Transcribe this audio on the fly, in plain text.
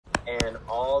and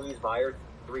all these buyers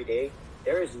every day,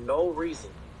 there is no reason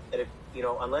that if,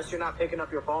 unless you're not picking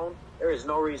up your phone, there is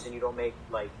no reason you don't make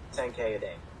like 10K a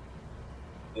day.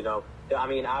 I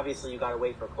mean, obviously you got to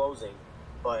wait for closing,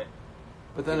 but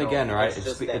then again, right?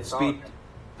 It's speed.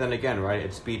 Then again, right?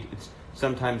 It's speed. It's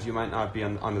sometimes you might not be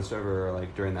on the server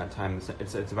like during that time.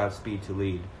 It's about speed to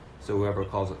lead. So whoever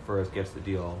calls it first gets the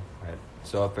deal, right?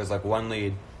 So if there's like one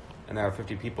lead, and there are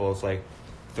 50 people, it's like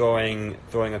throwing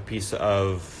a piece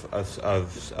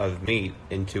of meat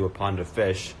into a pond of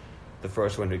fish. The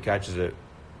first one who catches it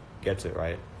gets it,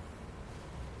 right?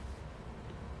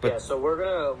 But, yeah, so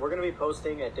we're gonna be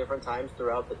posting at different times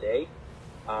throughout the day,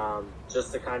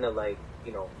 just to kind of like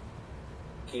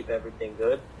keep everything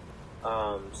good,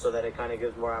 so that it kind of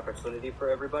gives more opportunity for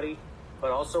everybody.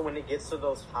 But also when it gets to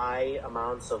those high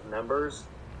amounts of members,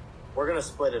 we're gonna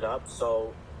split it up.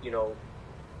 So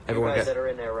everyone, you guys that are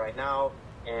in there right now,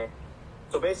 and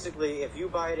so basically, if you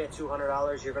buy it at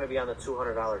 $200, you're gonna be on the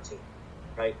 $200 team,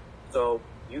 right? So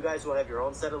you guys will have your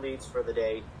own set of leads for the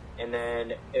day. And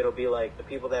then it'll be like the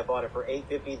people that bought it for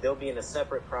 $850, they'll be in a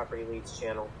separate property leads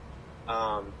channel,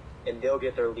 and they'll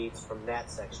get their leads from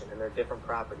that section, and they're different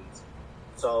properties.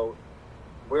 So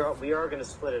we are going to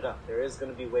split it up. There is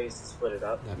going to be ways to split it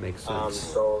up. That makes sense.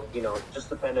 So just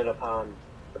dependent upon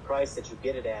the price that you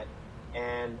get it at,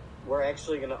 and we're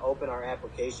actually going to open our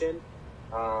application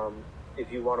if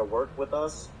you want to work with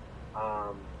us.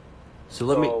 I'm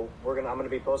going to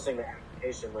be posting the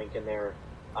application link in there.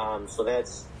 So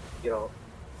that's,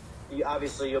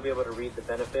 obviously you'll be able to read the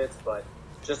benefits, but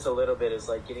just a little bit is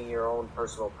like getting your own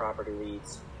personal property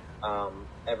leads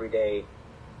every day.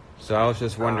 So I was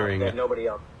just wondering. That nobody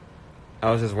else.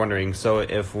 I was just wondering. So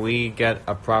if we get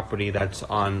a property that's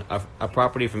on a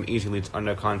property from Easy Leads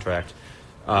under contract,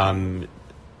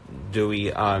 do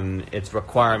we? It's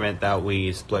requirement that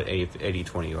we split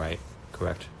 80-20, right?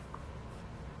 Correct.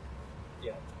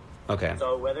 Yeah. Okay.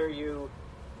 So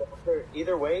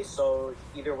either way, so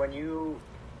either when you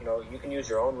can use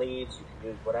your own leads, you can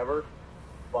use whatever,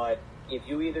 but if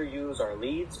you either use our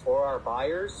leads or our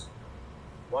buyers,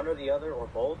 one or the other or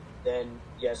both, then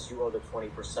yes, you owe the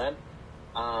 20%.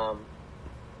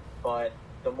 But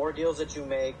the more deals that you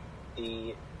make,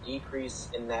 the decrease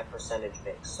in that percentage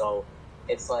makes. So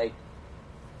it's like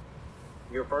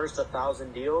your first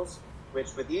 1,000 deals,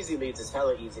 which with Easy Leads is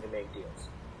hella easy to make deals,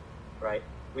 right?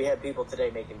 We have people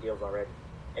today making deals already,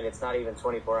 and it's not even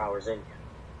 24 hours in yet.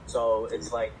 So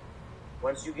it's like,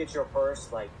 once you get your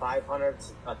first like 500,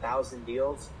 1,000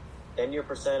 deals, then your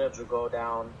percentage will go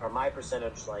down, or my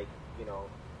percentage,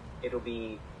 it'll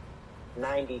be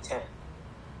 90-10,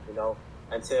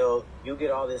 until you get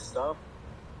all this stuff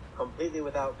completely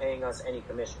without paying us any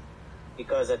commission.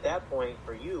 Because at that point,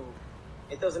 for you,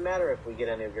 it doesn't matter if we get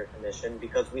any of your commission,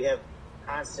 because we have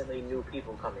constantly new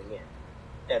people coming in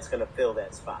that's going to fill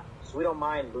that spot. So we don't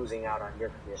mind losing out on your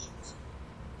commissions.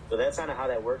 So that's kind of how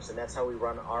that works, and that's how we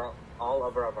run all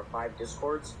of our 5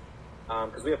 Discords.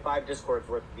 Because we have 5 Discords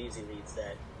worth of Easy Leads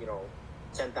that,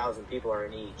 10,000 people are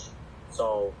in each.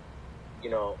 So,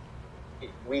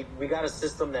 we got a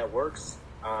system that works,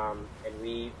 and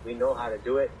we know how to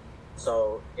do it.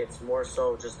 So it's more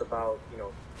so just about,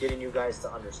 getting you guys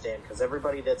to understand. Because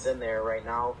everybody that's in there right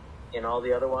now, and all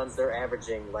the other ones, they're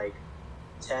averaging like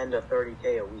 10 to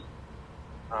 30K a week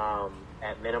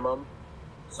at minimum.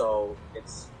 So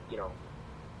it's,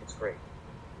 it's great.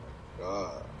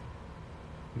 God.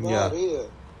 Yeah.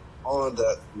 On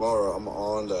that tomorrow. I'm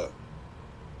on that.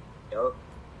 Yep.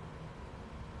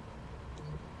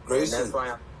 Grayson.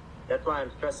 That's why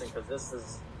I'm stressing, because this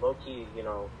is low key.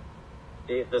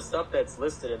 The stuff that's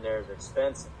listed in there is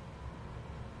expensive.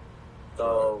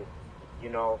 So,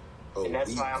 and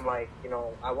that's why I'm like,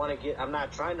 I want to get. I'm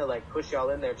not trying to like push y'all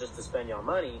in there just to spend y'all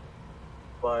money,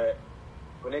 but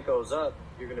when it goes up,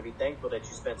 you're going to be thankful that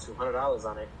you spent $200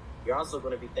 on it. You're also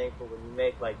going to be thankful when you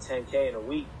make like 10K in a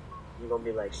week. You're going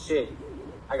to be like, shit,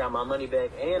 I got my money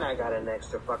back and I got an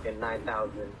extra fucking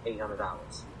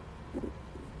 $9,800.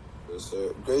 Yes,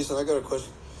 sir. Grayson, I got a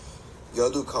question. Y'all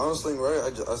do counseling,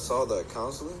 right? I saw that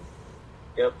counseling.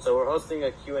 Yep. So we're hosting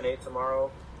a Q&A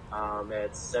tomorrow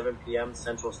at 7 p.m.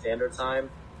 Central Standard Time.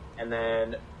 And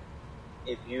then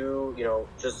if you,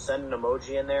 just send an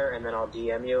emoji in there, and then I'll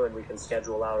DM you and we can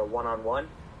schedule out a one-on-one.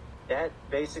 That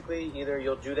basically, either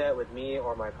you'll do that with me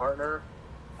or my partner,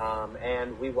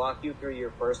 and we walk you through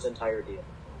your first entire deal.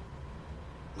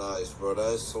 Nice, bro.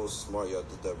 That is so smart y'all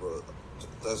did that, bro.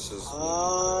 That's just...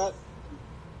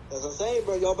 As I'm saying,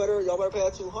 bro, y'all better pay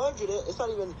that $200. It's not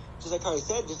even just like how he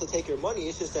said, just to take your money.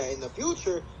 It's just that in the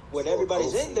future, when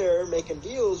everybody's in there making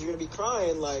deals, you're gonna be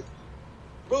crying like,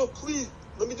 bro, please,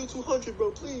 Let me do 200, bro,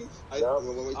 please. I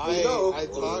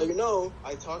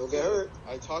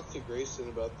talked to Grayson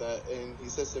about that, and he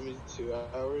said 72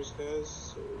 hours,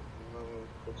 guys.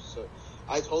 So,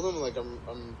 I told him like I'm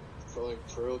for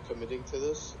real committing to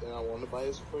this, and I want to buy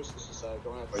his course. It's just I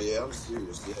don't have. Oh yeah, I'm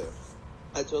serious. Yeah.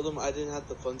 I told him I didn't have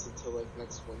the funds until like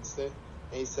next Wednesday,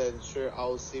 and he said, "Sure,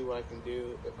 I'll see what I can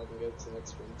do if I can get it to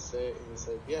next Wednesday." And he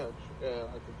said, "Yeah,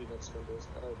 I can do next Wednesday." I was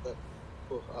like, "All right, bet.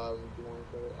 Cool. Do you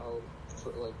want to get it? I'll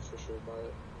for sure buy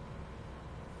it."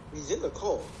 He's in the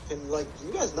call. Can do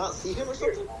you guys not see him or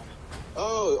something?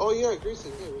 Oh yeah,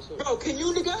 Grayson. Hey, what's up? Bro, can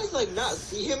you guys not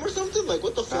see him or something? Like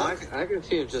what the fuck? I can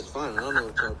see him just fine. I don't know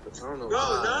what's up. I don't know.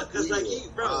 Bro, not because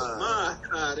my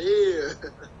God, here.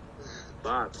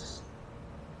 Bots.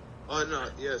 Oh no,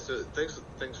 yeah. So thanks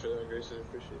for that, Grayson. I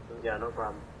appreciate that. Yeah, no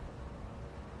problem.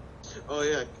 Oh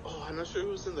yeah. Oh, I'm not sure who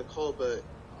was in the call, but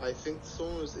I think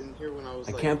someone was in here when I was.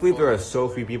 I can't believe there are so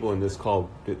few people in this call.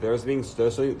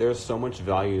 There's so much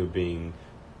value being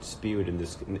spewed in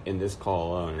this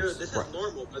call alone. Dude, this is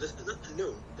normal, but this is nothing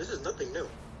new. This is nothing new.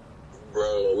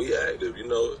 Bro, we active,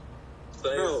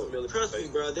 Bro, trust me,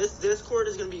 bro. This Discord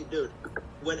is gonna be, dude.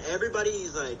 When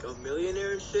everybody's like a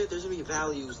millionaire and shit, there's gonna be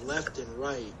values left and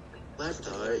right. Left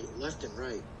and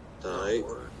right. Alright.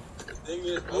 The thing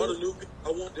is, all the new people,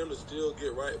 I want them to still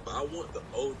get right, but I want the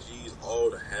OGs all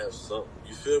to have something.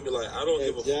 You feel me? Like, I don't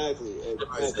give a fuck. Exactly. The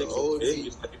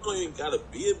OGs. Like, you don't even gotta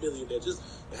be a millionaire. Just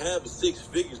have 6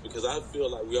 figures, because I feel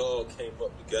like we all came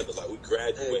up together. Like, we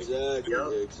graduated.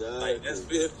 Exactly. Like,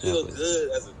 it feels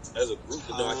good as a group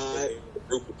to know I can name a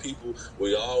group of people.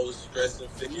 We all was stressing,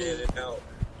 figuring it out.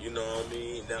 You know what I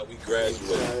mean? Now we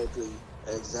graduate.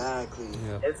 Exactly.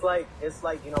 Yeah. It's like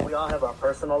we all have our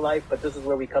personal life, but this is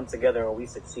where we come together and we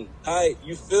succeed. Alright,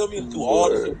 you feel me? Through all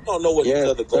this, we don't know what each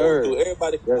other going through.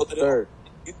 Everybody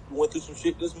went through some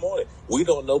shit this morning. We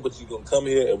don't know, but you're gonna come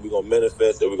here and we're gonna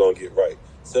manifest and we're gonna get right.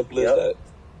 Simple as that.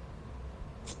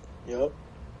 Yep.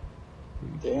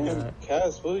 Damn,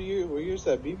 Cass, what year's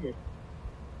that Beamer?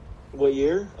 What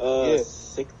year?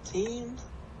 16.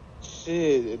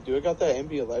 Shit, do I got that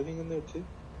ambient lighting in there too?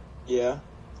 Yeah.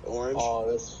 Orange. Oh,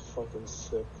 that's fucking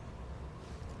sick.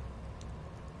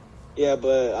 Yeah,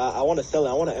 but I want to sell it.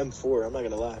 I want an M4. I'm not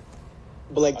gonna lie.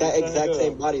 But like that exact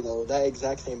same body though. That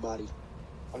exact same body.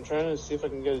 I'm trying to see if I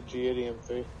can get a G80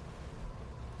 M3.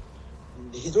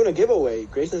 He's doing a giveaway.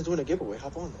 Grayson's doing a giveaway.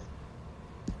 Hop on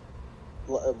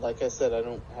that. Like I said, I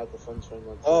don't have the funds right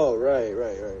now. Oh, right.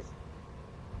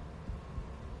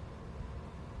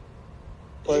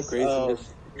 Plus, Grayson,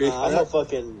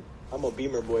 I'm a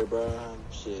Beamer boy, bro.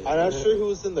 Shit. I'm not sure who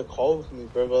was in the call with me,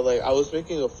 bro, but like I was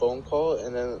making a phone call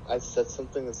and then I said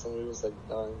something and somebody was like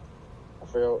dying. I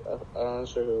forgot. I'm not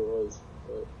sure who it was,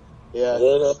 but yeah. I'm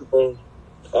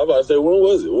about to say, when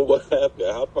was it? What happened?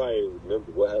 I probably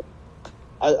remember what happened.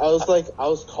 I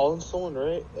was calling someone,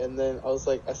 right? And then I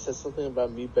said something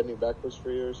about me bending backwards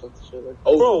for you or something shit like that.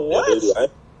 Oh, bro, what?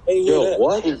 Yo,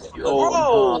 what?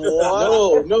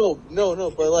 No,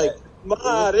 but like,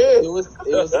 it was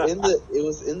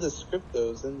in the script though.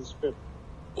 It was in the script.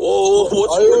 Oh,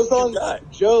 what it was on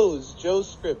Joe's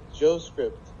script. Joe.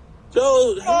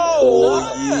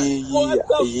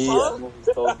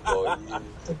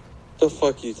 The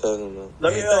fuck you talking about?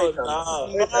 Let me tell you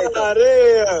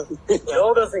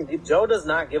something. Joe does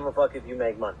not give a fuck if you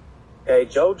make money. Okay,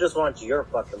 Joe just wants your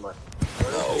fucking money.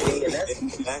 And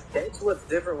that's what's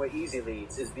different with Easy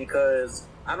Leads, is because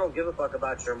I don't give a fuck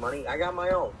about your money. I got my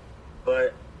own,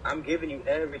 but I'm giving you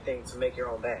everything to make your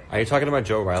own bag. Are you talking about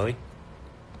Joe Riley?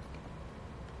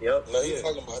 Yep. No, he's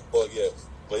talking about but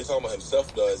he's talking about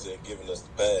himself as in giving us the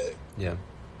bag. Yeah.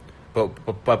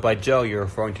 But by Joe, you're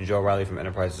referring to Joe Riley from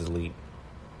Enterprises Elite.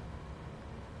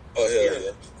 Oh,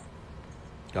 yeah.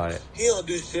 Got it. He don't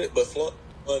do shit but flaunt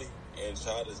money and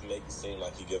try to make it seem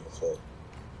like he give a fuck.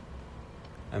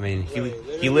 I mean, he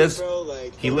lives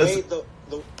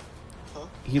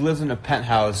in a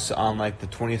penthouse on like the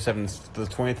 27th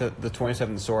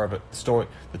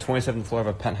floor of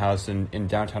a penthouse in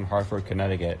downtown Hartford,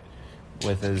 Connecticut,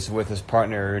 with his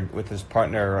partner.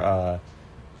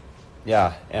 He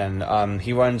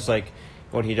runs like,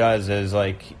 what he does is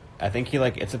like, I think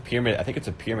it's a pyramid. I think it's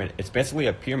a pyramid. It's basically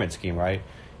a pyramid scheme, right?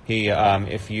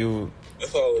 That's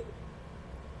all.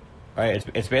 Right,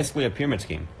 it's basically a pyramid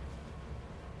scheme.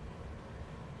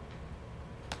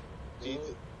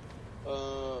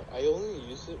 I only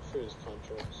use it for his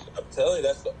contracts. I'm telling you,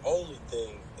 that's the only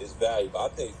thing is valuable. I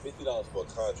paid $50 for a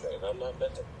contract, and I'm not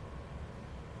mad.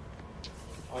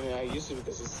 I mean, I use it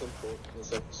because it's simple.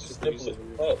 It's like super Simple easy. as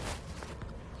fuck.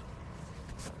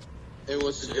 And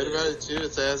what's good about it too?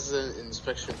 It has an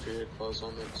inspection period clause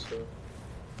on it, so.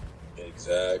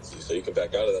 Exactly. So you can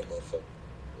back out of that motherfucker.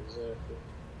 Exactly.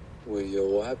 Wait, yo,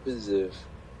 what happens if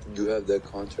you have that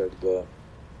contract, but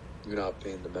you're not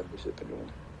paying the membership anymore?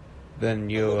 Then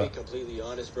you. I'm gonna be completely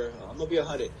honest, bro. I'm gonna be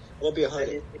 100.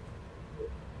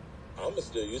 I'm gonna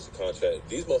still use the contract.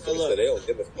 These motherfuckers say they don't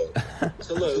give a fuck.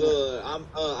 So look,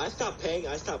 I stopped paying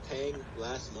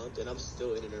last month, and I'm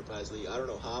still in an Enterprise League. I don't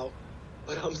know how,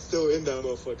 but I'm still in that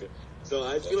motherfucker. So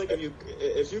I feel like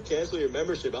if you cancel your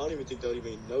membership, I don't even think they'll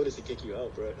even notice and kick you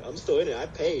out, bro. I'm still in it. I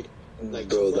paid. Like,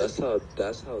 bro, that's how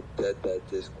dead that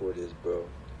Discord is, bro.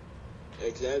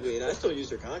 Exactly, and I still use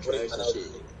their contracts and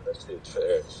shit. That shit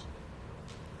trash.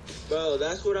 Bro,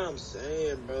 that's what I'm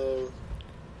saying, bro.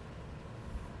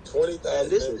 20,000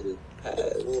 this members.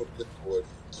 Discord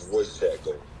voice chat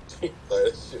going. Like,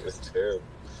 that shit was terrible.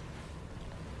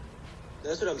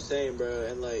 That's what I'm saying, bro.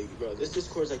 And like, bro, this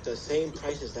Discord's like the same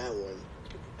price as that one,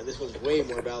 and this one's way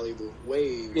more valuable.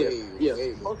 Way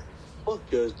more. Fuck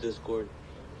yours, Discord.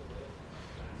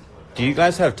 Do you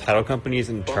guys have title companies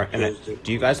and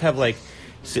do you guys have like?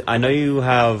 I know you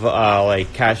have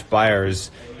like cash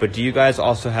buyers, but do you guys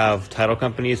also have title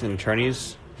companies and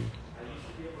attorneys?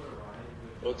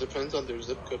 Well, it depends on their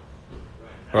zip code.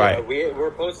 Right.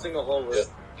 We're posting a whole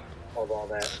list of all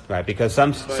that. Right, because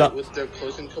some with their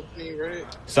closing company, right?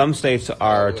 Some states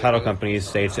are title companies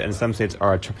states, and some states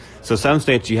are. So some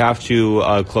states you have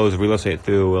to close real estate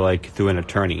through an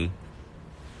attorney.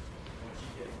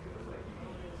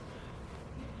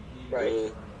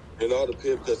 Right. It all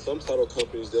depends, because some title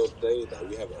companies, they'll say that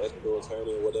we have an escrow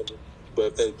attorney or whatever. But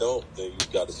if they don't, then you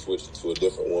got to switch to a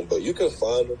different one. But you can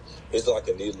find them. It's like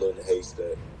a needle in a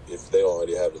haystack if they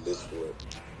already have a list for it.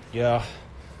 Yeah.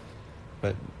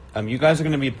 But you guys are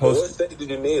going to be posting. What state did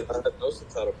you need? I know some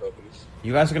title companies.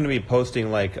 You guys are going to be posting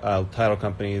like title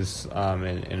companies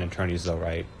and attorneys, though,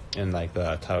 right? In like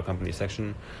the title company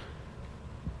section.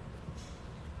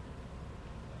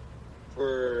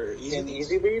 For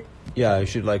Easy Lead? Yeah, you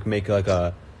should like make like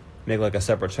a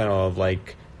separate channel of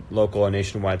like local and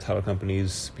nationwide title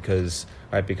companies because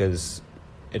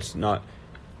it's not.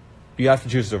 You have to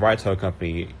choose the right title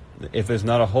company. If it's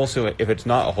not a wholesaler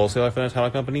for the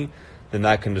title company, then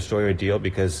that can destroy your deal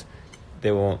because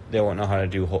they won't know how to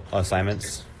do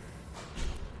assignments.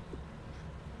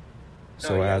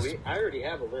 So I already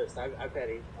have a list. I've had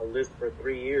a list for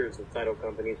 3 years of title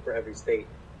companies for every state.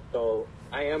 So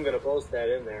I am going to post that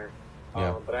in there.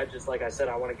 Yeah. But I just, like I said,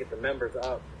 I want to get the members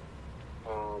up,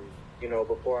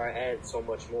 before I add so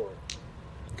much more.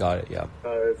 Got it, yeah.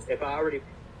 Because if I already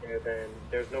there, then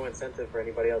there's no incentive for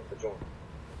anybody else to join.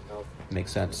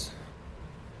 Makes sense.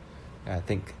 I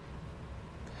think.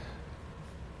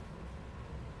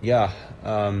 Yeah.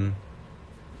 I'm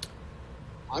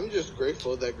just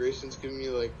grateful that Grayson's giving me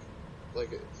like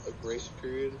a grace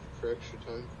period for extra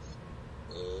time.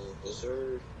 Yes,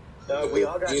 sir. We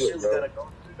all got shit we gotta go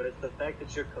through, but it's the fact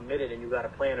that you're committed and you got a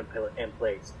plan in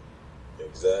place.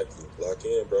 Exactly. Lock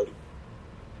in, Brody.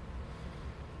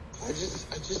 I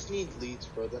just need leads,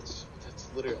 bro. That's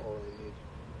literally all I need.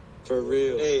 For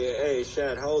real. Hey,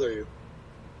 Shad, how old are you?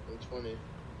 I'm 20.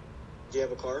 Do you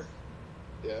have a car?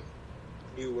 Yeah.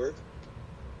 Do you work?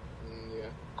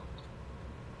 Yeah.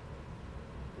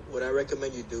 What I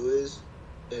recommend you do is,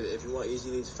 if you want easy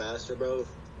leads faster, bro,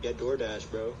 get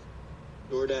DoorDash, bro.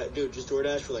 Just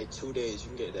DoorDash for like 2 days. You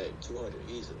can get that 200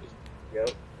 easily. Yep.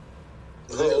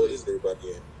 How old is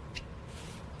everybody?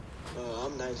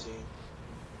 I'm 19.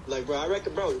 Like, bro, I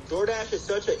reckon, bro, DoorDash is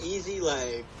such an easy,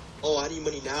 like, oh, I need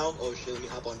money now. Oh shit, let me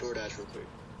hop on DoorDash real quick.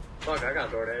 Fuck, I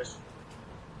got DoorDash.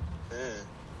 Man,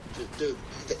 dude,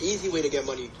 the easy way to get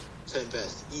money to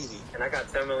invest, easy. And I got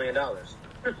 $10 million.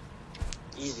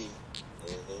 Easy.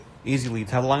 Mm-hmm. Easy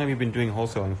leads. How long have you been doing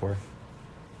wholesaling for?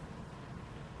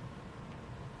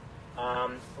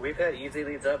 We've had easy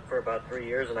leads up for about 3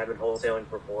 years, and I've been wholesaling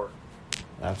for 4.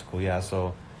 That's cool. Yeah.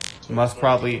 So, must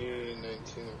probably.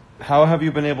 19. How have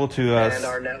you been able to? And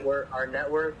our net worth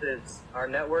is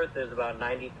about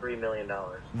 $93 million.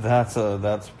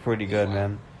 That's pretty good,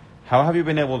 man. How have you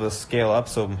been able to scale up?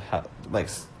 So, like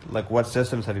what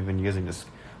systems have you been using to?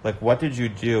 Like, what did you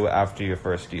do after your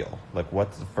first deal? Like,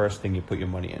 what's the first thing you put your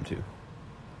money into?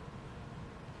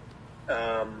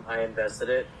 I invested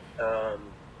it.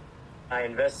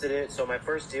 So my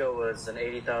first deal was an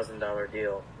 $80,000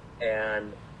 deal,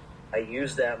 and I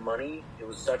used that money. It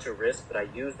was such a risk, but I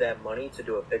used that money to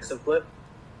do a fix and flip.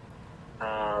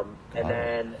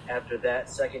 Then after that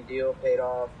second deal paid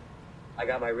off, I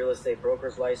got my real estate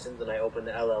broker's license and I opened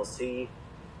the LLC,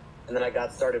 and then I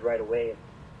got started right away.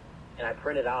 And I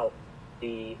printed out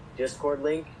the Discord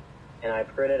link, and I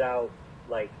printed out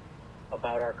like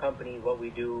about our company, what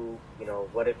we do,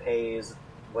 what it pays,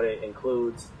 what it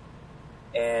includes.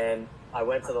 And I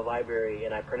went to the library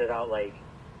and I printed out like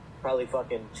probably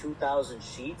fucking 2,000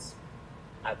 sheets.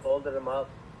 I folded them up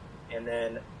and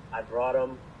then I brought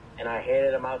them and I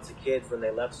handed them out to kids when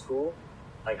they left school,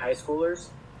 like high schoolers.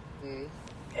 Mm-hmm.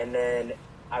 And then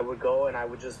I would go and I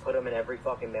would just put them in every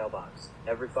fucking mailbox.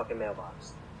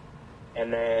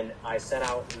 And then I sent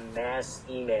out mass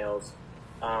emails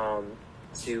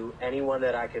to anyone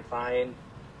that I could find.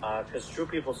 Because True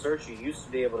People Search, you used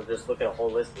to be able to just look at a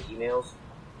whole list of emails.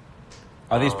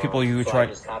 Are these people you tried?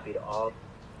 I just copied all.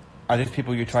 Are these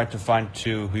people you tried to find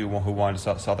too who wanted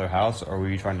to sell their house, or were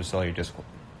you trying to sell your Discord?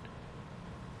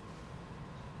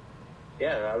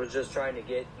 Yeah, I was just trying to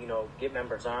get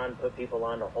members on, put people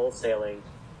on to wholesaling,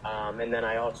 and then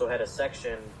I also had a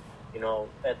section,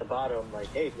 at the bottom like,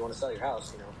 hey, if you want to sell your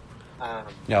house,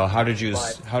 Now, how did you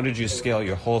scale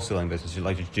your wholesaling business?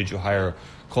 Did you hire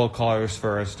cold callers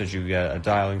first? Did you get a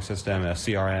dialing system, a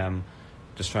CRM?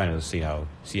 Just trying to see how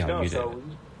you did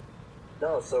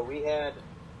it. So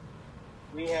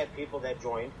we had people that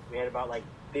joined. We had about like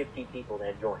 50 people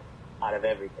that joined out of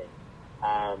everything.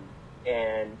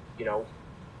 And,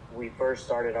 we first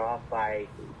started off by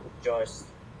just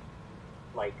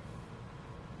like,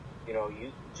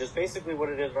 just basically what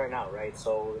it is right now, right?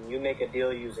 So when you make a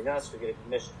deal using us, we get a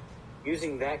commission.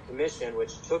 Using that commission,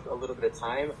 which took a little bit of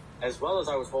time, as well as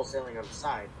I was wholesaling on the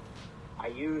side, I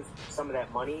used some of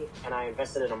that money and I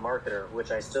invested in a marketer,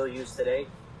 which I still use today,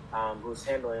 who's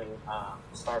handling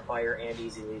Starfire and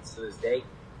Easy Leads to this day.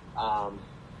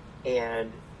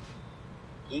 And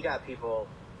he got people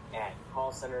at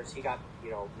call centers. He got,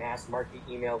 mass market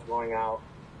emails going out.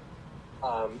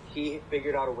 He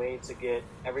figured out a way to get,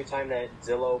 every time that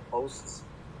Zillow posts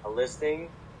a listing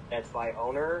that's by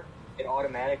owner, it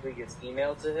automatically gets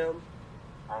emailed to him.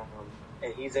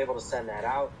 And he's able to send that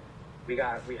out. We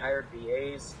hired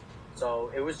VAs.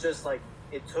 So it was just like,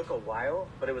 it took a while,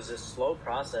 but it was a slow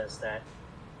process that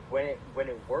when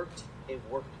it worked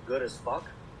good as fuck.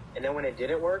 And then when it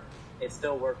didn't work, it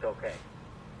still worked okay.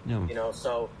 No.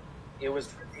 So it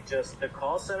was really just, the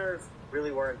call centers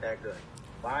really weren't that good.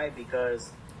 Why?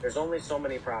 Because there's only so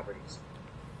many properties.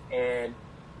 And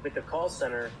with the call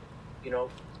center,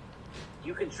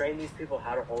 you can train these people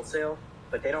how to wholesale,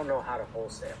 but they don't know how to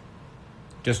wholesale.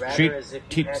 Just Rather, treat, as if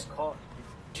teach, you had call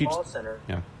center,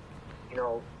 yeah.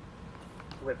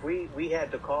 If we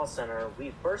had the call center,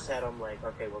 we first had them like,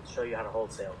 okay, we'll show you how to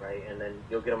wholesale, right? And then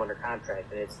you'll get them under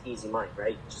contract, and it's easy money,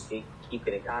 right? Just keep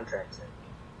getting contracts in.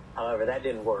 However, that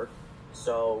didn't work.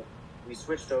 So we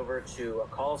switched over to a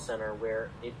call center where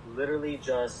it literally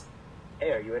just,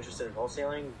 hey, are you interested in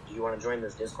wholesaling? Do you want to join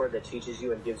this Discord that teaches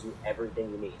you and gives you everything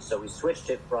you need? So we switched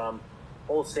it from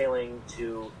wholesaling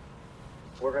to,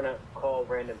 we're going to call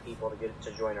random people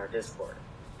to join our Discord.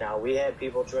 Now, we had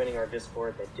people joining our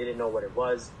Discord that didn't know what it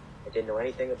was, that didn't know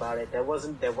anything about it, that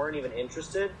weren't even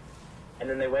interested, and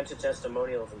then they went to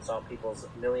testimonials and saw people's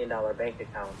 $1 million bank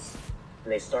accounts,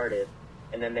 and they started,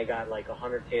 and then they got like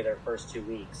 100K their first 2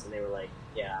 weeks, and they were like,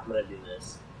 yeah, I'm going to do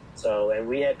this. So, and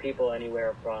we had people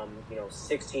anywhere from,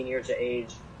 16 years of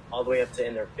age all the way up to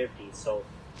in their 50s. So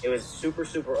it was super,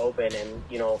 super open. And,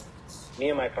 me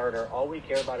and my partner, all we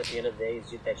care about at the end of the day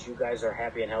is that you guys are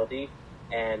happy and healthy,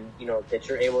 and, that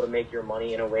you're able to make your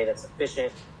money in a way that's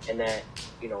efficient and that,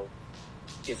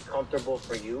 is comfortable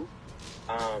for you.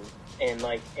 And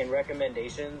like in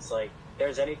recommendations, like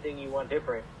there's anything you want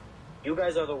different, you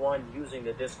guys are the one using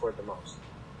the Discord the most,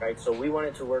 right? So we want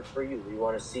it to work for you. We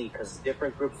want to see, because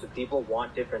different groups of people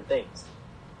want different things.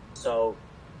 So,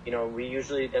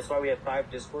 that's why we have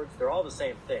 5 Discords. They're all the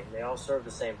same thing. They all serve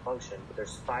the same function, but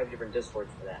there's 5 different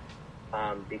Discords for that.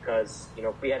 Because,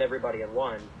 if we had everybody in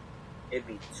one, it'd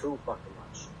be too fucking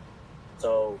much.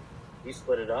 So we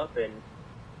split it up, and,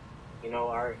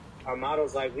 our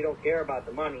motto's like, we don't care about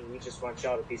the money. We just want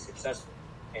y'all to be successful.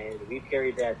 And we've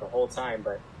carried that the whole time.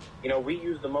 But, we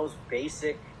use the most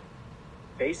basic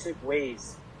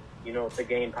ways, to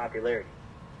gain popularity.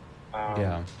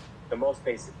 The most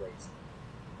basic ways.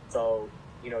 So,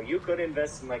 you could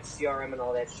invest in like CRM and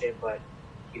all that shit, but,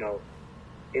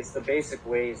 it's the basic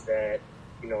ways that,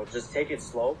 just take it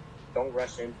slow. Don't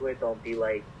rush into it. Don't be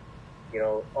like,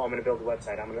 oh, I'm going to build a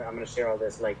website. I'm going to share all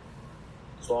this. Like,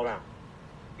 slow down.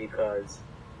 Because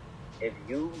if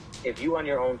you on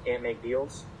your own can't make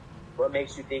deals, what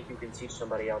makes you think you can teach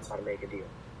somebody else how to make a deal?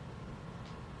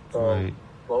 So right.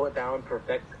 Slow it down,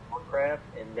 perfect your craft,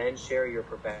 and then share your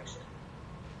perfection.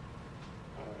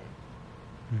 Alright.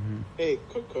 Mm-hmm. Hey,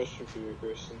 quick question for you,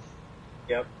 Grayson.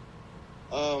 Yep.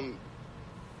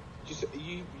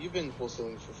 You've been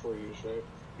wholesaling for 4 years, right?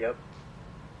 Yep.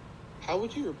 How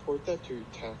would you report that to your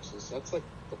taxes? That's like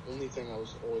the only thing I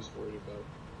was always worried about.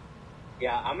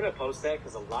 Yeah, I'm gonna post that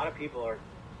because a lot of people are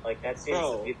like, that seems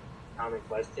to be a common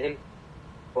question.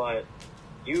 But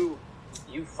you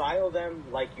file them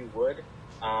like you would.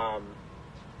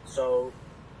 So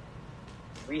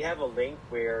we have a link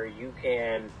where you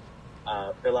can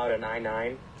fill out an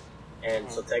I-9,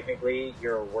 and so technically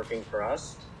you're working for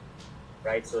us,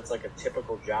 right? So it's like a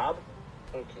typical job.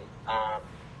 Okay.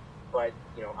 But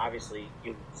obviously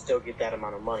you still get that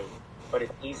amount of money. But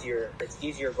it's easier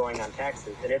going on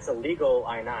taxes, and it's a legal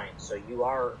I-9, so you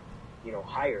are,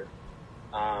 hired.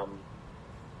 And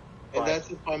that's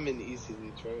if I'm in Easy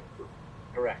Leads, right?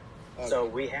 Correct. Okay. So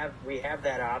we have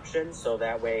that option, so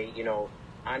that way,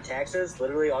 on taxes,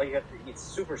 literally all you have to, it's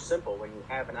super simple when you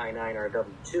have an I-9 or a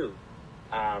W-2.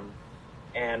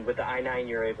 And with the I-9,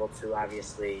 you're able to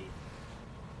obviously,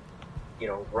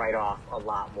 write off a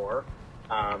lot more.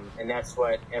 And that's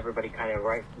what everybody kind of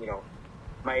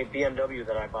my BMW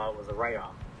that I bought was a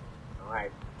write-off.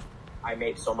 I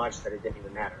made so much that it didn't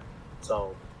even matter.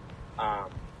 So,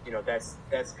 that's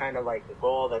kind of like the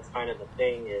goal. That's kind of the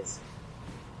thing is,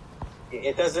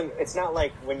 it's not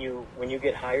like when you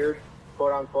get hired,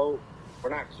 quote unquote,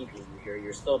 we're not keeping you here.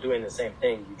 You're still doing the same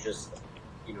thing. You just,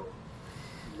 you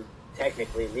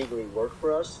technically legally work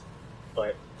for us,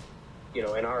 but, in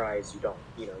our eyes, you don't.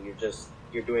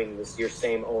 You're doing your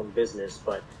same own business,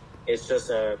 but it's just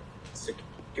a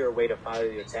secure way to file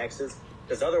your taxes.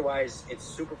 Because otherwise, it's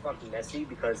super fucking messy.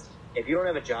 Because if you don't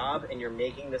have a job and you're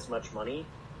making this much money,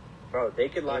 bro, they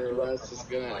could lock you up. Is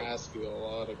gonna ask you a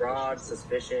lot of fraud,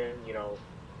 suspicion. You don't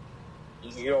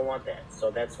want that. So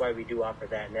that's why we do offer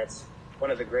that, and that's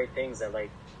one of the great things that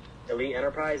Elite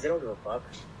Enterprise, they don't give a fuck.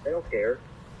 They don't care.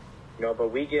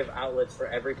 But we give outlets for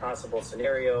every possible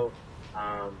scenario.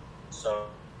 So.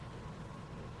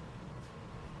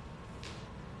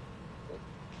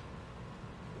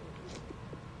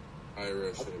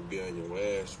 IRS shouldn't be on your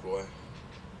ass, boy.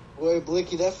 Boy,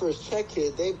 Blicky, that first check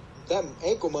hit, that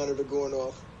ankle monitor going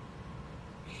off.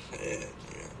 Yeah.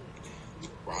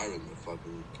 I'm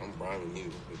bribing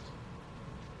you.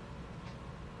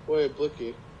 Wait,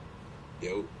 Blicky.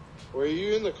 Yo. Were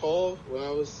you in the call when I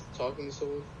was talking to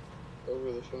someone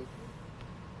over the phone?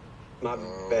 My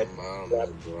bad. I don't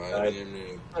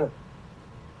know, bro.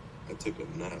 I took a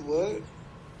nap. What?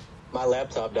 My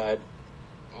laptop died.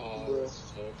 Oh,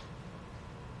 that's tough.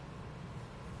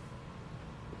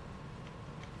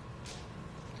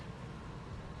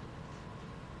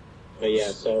 But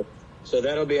yeah, so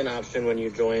that'll be an option when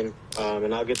you join,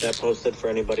 and I'll get that posted for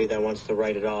anybody that wants to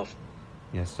write it off.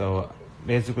 Yeah, so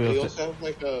basically You also have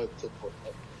like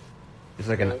it's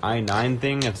like an I-9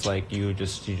 thing. It's like you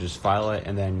just file it,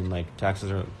 and then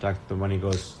the money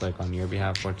goes on your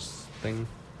behalf. What's thing?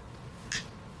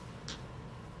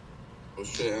 Oh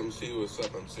shit, MC, what's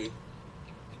up, MC?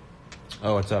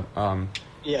 Oh, what's up?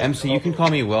 Yeah, MC, you can call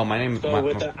me Will. My name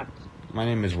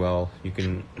is Will. You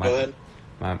can. Go ahead.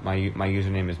 My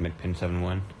username is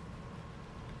McPin71.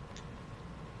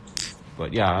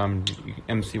 But yeah,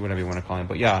 MC, whatever you want to call me.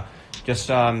 But yeah, just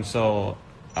taxes.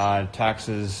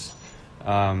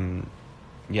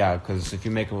 Yeah, because if you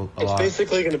make a lot, it's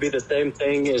basically going to be the same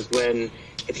thing as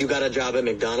if you got a job at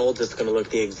McDonald's, it's going to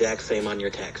look the exact same on your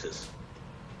taxes.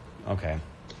 Okay.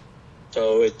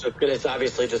 So it's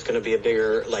obviously just going to be a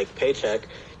bigger paycheck,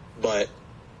 but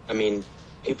I mean,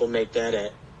 people make that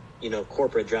at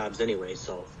corporate jobs anyway,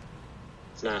 so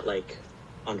it's not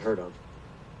unheard of.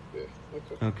 Yeah.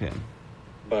 Okay.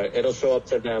 But it'll show up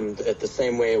to them at the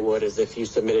same way it would as if you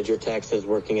submitted your taxes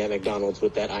working at McDonald's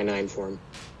with that I-9 form.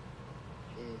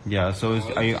 Yeah. So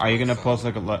are you gonna post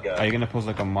a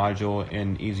module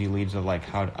in Easy Leads of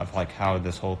how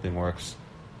this whole thing works?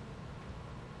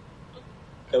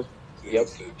 Yep.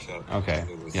 Okay.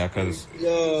 Yeah, because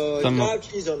job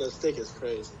cheese on the stick is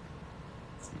crazy.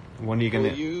 When are you gonna?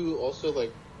 Will you also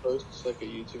post a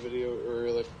YouTube video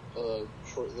or a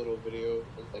short little video of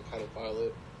how to file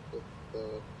it with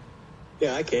the?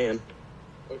 Yeah, I can.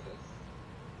 Okay.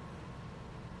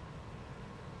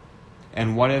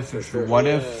 And what if sure. what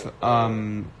if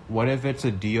it's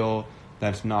a deal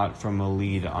that's not from a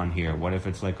lead on here? What if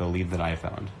it's a lead that I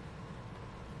found?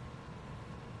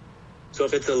 So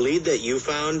if it's a lead that you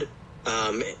found,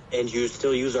 and you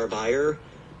still use our buyer,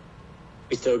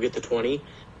 we still get the 20.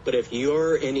 But if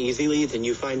you're in Easy Leads and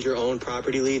you find your own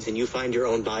property leads and you find your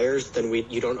own buyers, then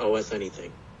you don't owe us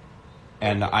anything.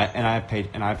 And I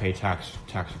pay tax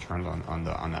returns on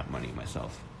that money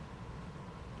myself.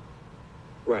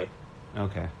 Right.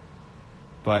 Okay.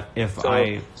 But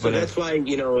that's why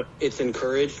it's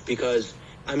encouraged, because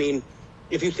I mean,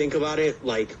 if you think about it,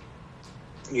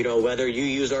 whether you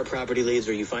use our property leads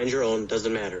or you find your own,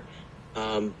 doesn't matter.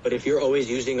 But if you're always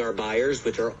using our buyers,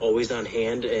 which are always on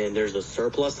hand, and there's a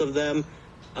surplus of them,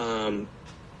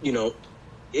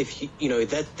 if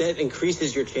that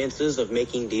increases your chances of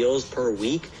making deals per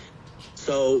week.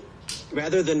 So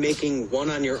rather than making one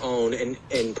on your own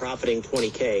and profiting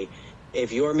 20K,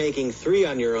 if you're making 3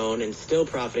 on your own and still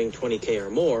profiting 20K or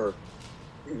more,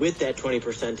 with that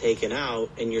 20% taken out,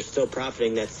 and you're still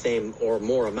profiting that same or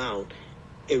more amount,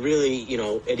 it really,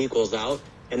 it equals out,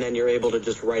 and then you're able to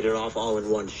just write it off all in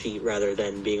one sheet rather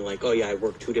than being like, oh yeah, I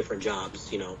work 2 different jobs,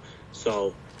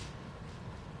 so.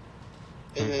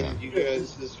 And then you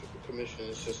guys, this commission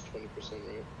is just 20%,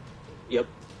 right? Yep.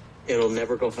 It'll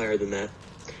never go higher than that.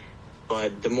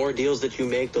 But the more deals that you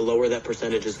make, the lower that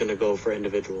percentage is going to go for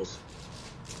individuals.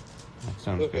 That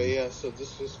sounds okay, good. Yeah, so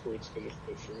this is where it's going to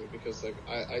fit for me because, like,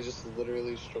 I just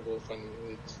literally struggle finding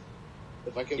leads.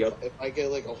 If I can, if I get,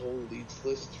 like, a whole leads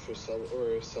list for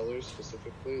sellers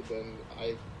specifically, then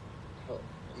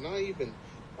not even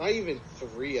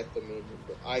 3 at the minimum,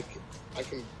 but I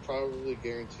can probably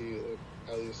guarantee, like,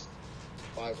 at least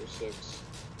 5 or 6.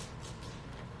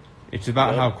 It's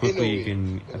about how quickly you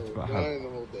can. Not in the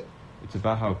whole day. It's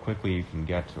about how quickly you can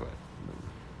get to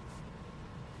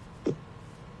it.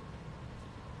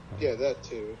 Yeah, that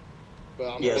too.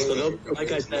 But so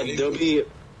like I said,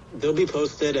 they'll be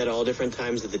posted at all different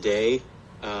times of the day.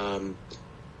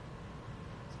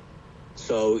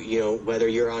 So whether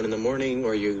you're on in the morning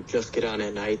or you just get on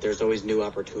at night, there's always new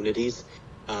opportunities.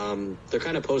 They're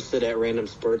kind of posted at random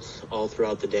spurts all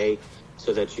throughout the day,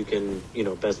 so that you can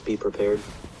best be prepared.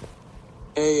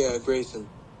 Hey, Grayson.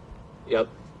 Yep.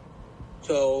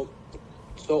 So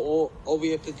all we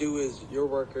have to do is your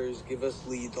workers give us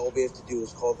leads. All we have to do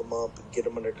is call them up, get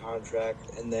them under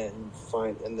contract, and then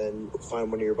find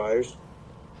one of your buyers.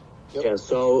 Yep. Yeah.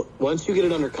 So once you get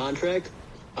it under contract,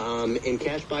 in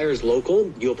Cash Buyers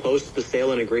Local, you'll post the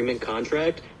sale and agreement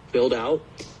contract filled out.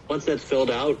 Once that's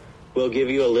filled out, we'll give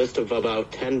you a list of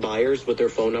about 10 buyers with their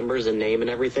phone numbers and name and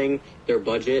everything, their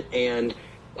budget, and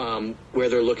where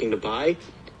they're looking to buy.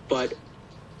 But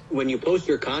when you post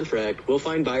your contract, we'll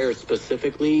find buyers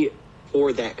specifically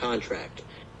for that contract.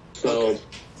 So,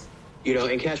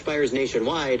 in Cash Buyers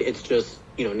nationwide, it's just,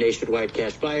 nationwide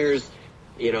Cash Buyers.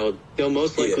 They'll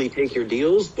most likely take your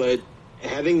deals, but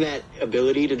having that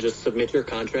ability to just submit your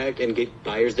contract and get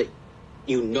buyers that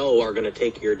are going to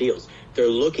take your deals. They're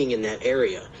looking in that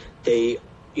area. They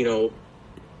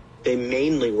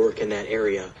mainly work in that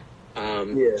area.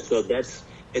 So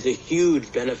it's a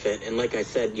huge benefit. And like I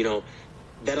said,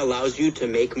 that allows you to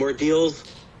make more deals.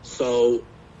 So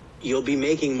you'll be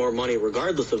making more money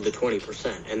regardless of the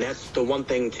 20%. And that's the one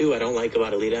thing too I don't like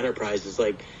about Elite Enterprise is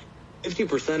like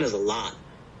 50% is a lot.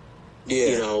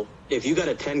 Yeah. If you got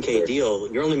a 10K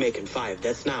deal, you're only making 5.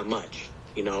 That's not much,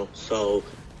 so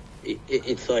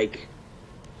it's like,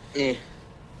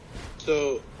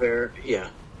 So, yeah.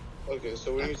 Okay,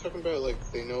 so when you're talking about, like,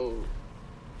 they know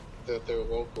that they're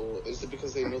local, is it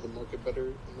because they know the market better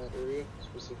in that area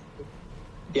specifically?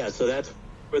 Yeah, so that's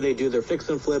where they do their fix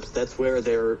and flips. That's where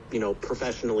they're,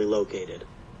 professionally located.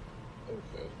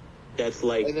 Okay. That's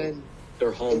like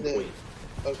their home point.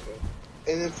 Okay.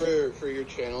 And then for your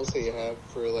channels that you have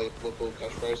for, like, local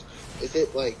Cash Buyers, is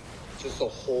it, like, just a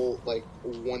whole, like,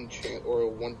 one channel or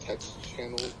one text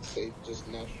channel, say, just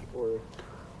national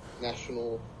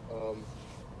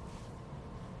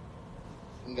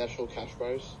Cash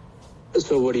Buyers?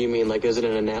 So what do you mean? Like, is it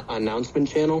an announcement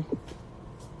channel?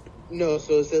 No,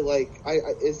 so is it like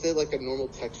a normal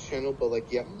text channel, but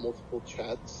like you have multiple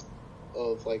chats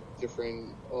of like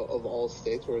different of all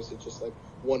states, or is it just like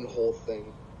one whole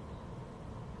thing?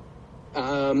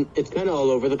 It's kind of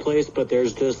all over the place, but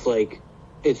there's just like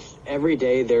it's every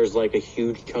day. There's like a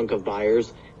huge chunk of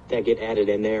buyers that get added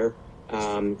in there,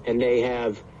 and they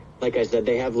have, like I said,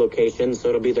 they have locations, so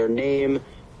it'll be their name,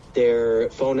 their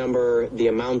phone number, the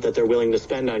amount that they're willing to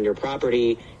spend on your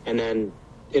property, and then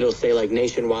it'll say like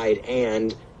nationwide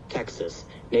and Texas,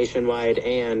 nationwide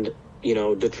and,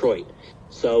 Detroit.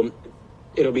 So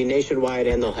it'll be nationwide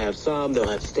and they'll have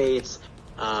states.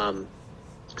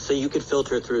 So you could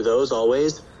filter through those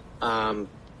always.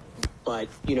 But,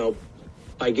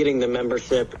 by getting the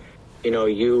membership,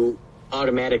 you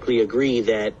automatically agree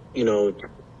that,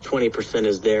 20%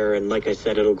 is there. And like I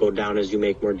said, it'll go down as you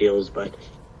make more deals, but,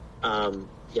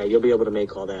 you'll be able to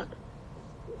make all that.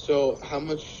 So how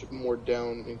much more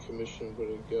down in commission would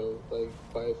it go? Like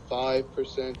by 5%,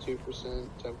 2%,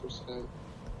 10%?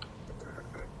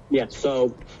 Yeah,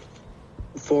 so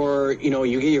for,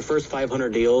 you get your first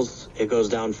 500 deals, it goes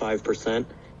down 5%.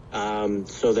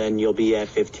 So then you'll be at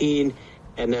 15.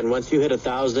 And then once you hit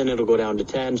 1,000, it'll go down to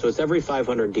 10. So it's every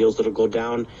 500 deals it'll go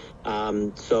down.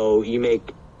 So you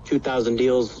make 2,000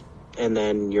 deals, and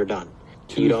then you're done.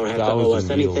 You don't have to owe us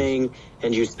anything,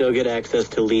 and you still get access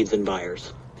to leads and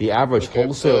buyers. The average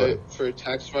wholesaler for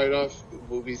tax write-off,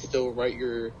 will we still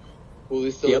do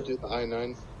the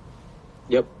I-9?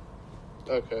 Yep.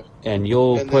 Okay. And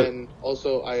then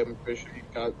also, I am pretty sure you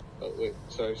got. Oh wait,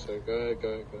 sorry. Go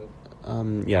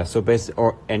ahead. Yeah. So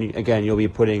and again, you'll be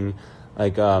putting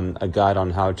like a guide on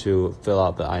how to fill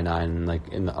out the I-9 like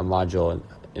in a module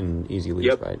in Easy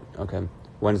Leads, right? Okay.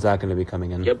 When's that going to be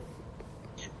coming in? Yep.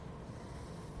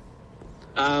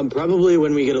 Probably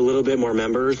when we get a little bit more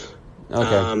members.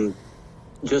 Okay.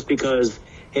 Just because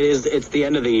it's the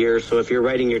end of the year, so if you're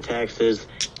writing your taxes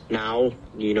now,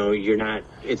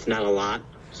 it's not a lot.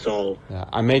 So yeah,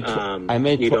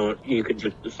 you could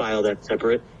just file that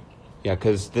separate. Yeah,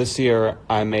 because this year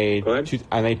I made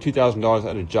 $2,000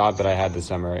 at a job that I had this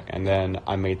summer, and then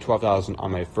I made $12,000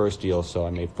 on my first deal, so I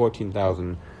made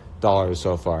 $14,000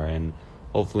 so far, and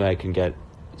hopefully I can get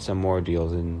some more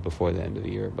deals in before the end of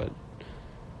the year. But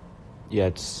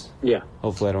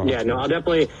hopefully I don't. Yeah, no, I'll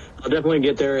definitely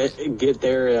get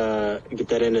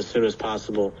that in as soon as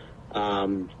possible.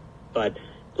 But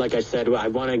like I said, I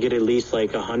want to get at least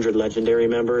like 100 legendary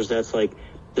members. That's like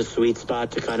the sweet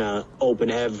spot to kind of open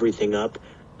everything up.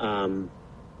 And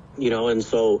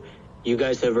so you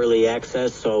guys have early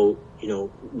access. So,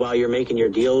 while you're making your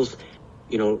deals,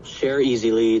 share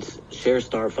Easy Leads, share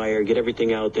Starfire, get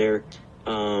everything out there.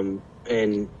 And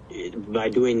by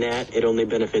doing that, it only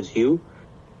benefits you.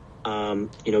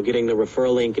 Getting the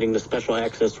referral link, getting the special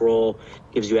access role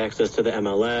gives you access to the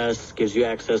MLS, gives you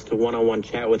access to one-on-one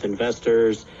chat with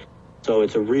investors. So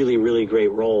it's a really, really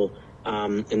great role.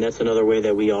 And that's another way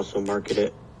that we also market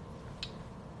it.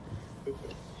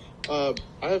 I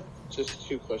have just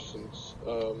 2 questions.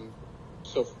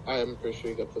 So I am pretty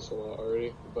sure you got this a lot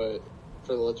already, but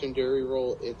for the legendary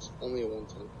role, it's only a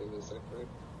one-time thing, is that correct?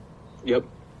 Yep.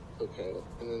 Okay.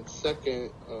 And then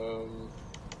second,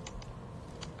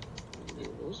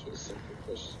 what was my second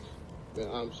question? Man,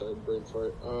 I'm sorry, brain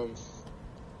fart. Oh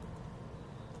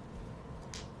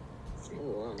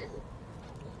wow.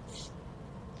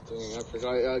 Dang, I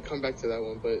forgot. I'll come back to that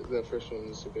one, but the first one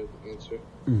is a good answer.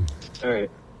 All right.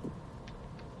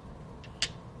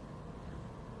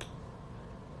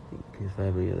 If I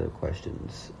have any other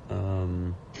questions.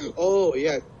 Oh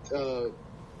yeah.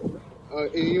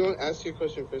 You want to ask your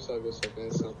question first? I'll go second.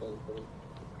 It's not that important.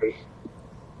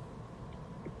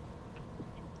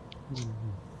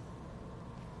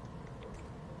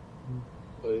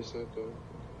 But it's not going.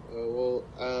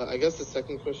 I guess the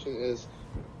second question is,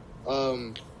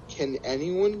 can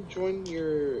anyone join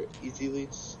your Easy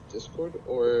Leads Discord,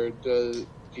 or do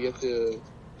you have to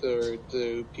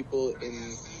the people in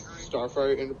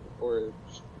Starfire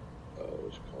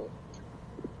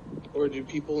or do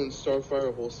people in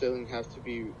Starfire wholesaling have to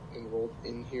be enrolled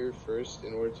in here first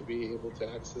in order to be able to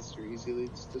access your Easy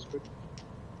Leads Discord?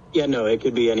 Yeah, no, it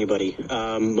could be anybody.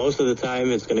 Most of the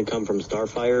time it's going to come from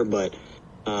Starfire, but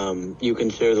you can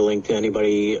share the link to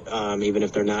anybody, even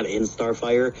if they're not in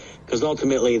Starfire, because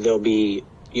ultimately they'll be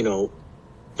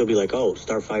like, oh,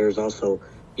 Starfire is also,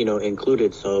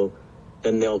 included. So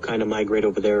then they'll kind of migrate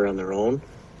over there on their own,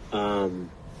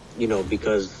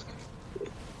 because,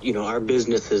 our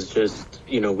business is just,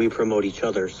 we promote each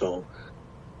other. So.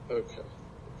 Okay.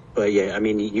 But yeah, I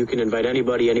mean, you can invite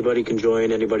anybody can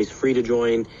join, anybody's free to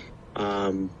join.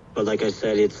 But like I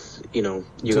said, it's, you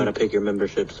got to pick your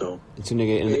membership. So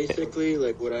basically,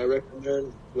 like what I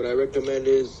recommend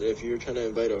is if you're trying to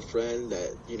invite a friend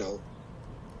that,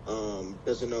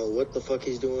 doesn't know what the fuck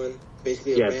he's doing.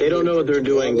 Basically, if they don't know what they're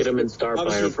doing, get them in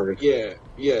Starfire first.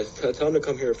 Tell them to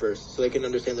come here first so they can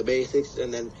understand the basics,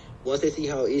 and then once they see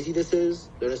how easy this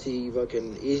is, they're gonna see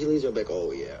fucking Easy Leads, they're like,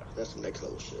 oh yeah, that's some next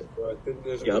level shit. Bro, I think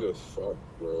that's good as fuck,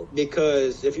 bro.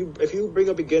 Because if you bring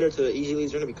a beginner to Easy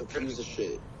Leads, they're gonna be confused as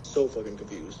shit. So fucking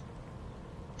confused.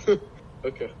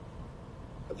 Okay.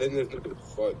 I think that's good as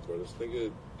fuck, bro. This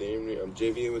nigga, I'm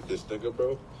JVing with this nigga,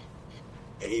 bro.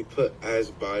 And he put as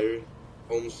buyer,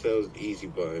 home sales easy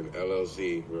button,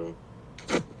 LLC, bro.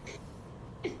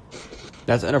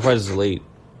 That's Enterprises Elite.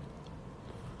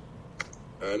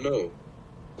 I know.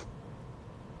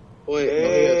 Wait,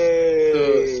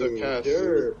 hey, so Cass.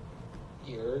 You're.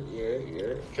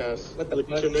 Cass.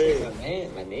 What's your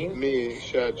name? My name? Me,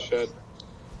 Shad.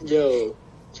 Yo.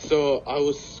 So I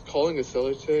was calling a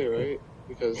seller today, right?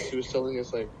 Because he was selling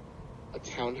us like a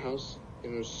townhouse,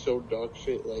 and it was so dog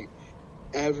shit. Like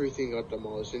everything got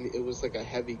demolished, and it was like a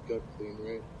heavy gut clean,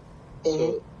 right?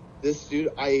 So this dude,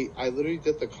 I literally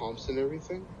did the comps and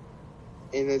everything,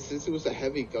 And then since it was a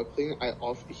heavy gut clean,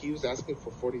 he was asking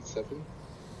for 47.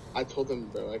 I told him,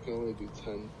 bro, I can only do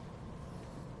 10.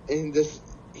 And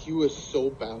he was so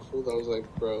baffled. I was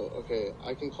like, bro, okay,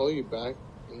 I can call you back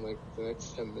in like the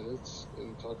next 10 minutes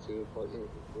and talk to your partner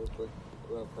real quick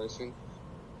about pricing.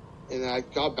 And I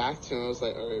got back to him. I was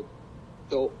like, all right,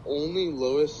 the only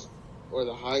lowest or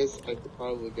the highest I could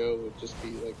probably go would just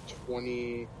be like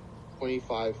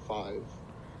 25.5.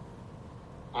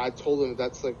 I told him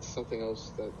that's like something else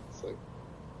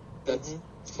that's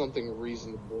something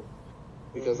reasonable,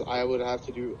 because I would have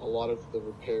to do a lot of the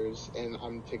repairs and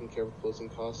I'm taking care of closing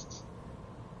costs.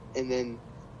 And then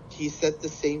he said the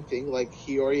same thing, like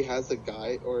he already has a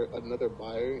guy or another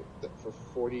buyer for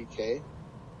 40K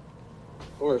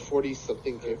or 40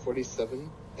 something K,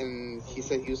 47. And he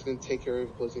said he was going to take care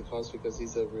of closing costs because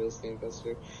he's a real estate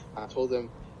investor. I told him,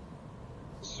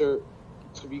 sir,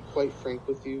 to be quite frank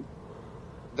with you,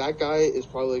 that guy is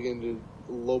probably going to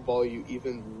lowball you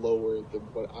even lower than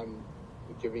what I'm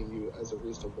giving you as a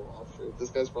reasonable offer. This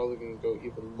guy's probably going to go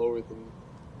even lower than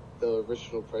the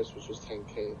original price, which was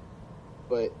 10K.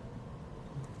 But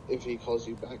if he calls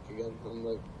you back again, I'm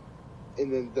like,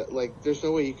 and then there's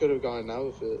no way he could have gotten out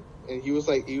of it. And he was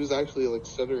actually like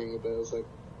stuttering a bit. I was like,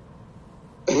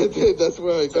 that's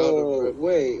where I got him.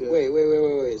 Wait.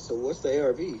 So what's the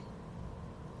ARV?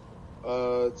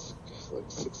 It's like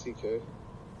 60K.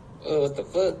 Oh, what the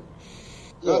fuck?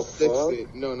 Not 60.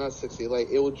 No, not 60.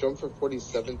 Like, it will jump from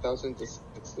 47,000 to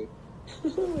 60.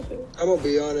 I'm gonna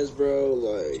be honest, bro.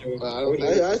 Like,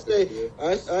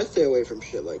 I stay away from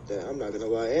shit like that. I'm not gonna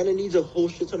lie. And it needs a whole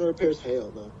shit ton of repairs.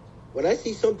 Hell no. When I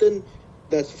see something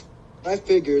that's 5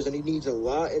 figures and he needs a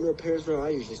lot in repairs, bro, I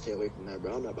usually stay away from that,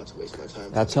 bro. I'm not about to waste my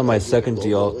time. That's how my second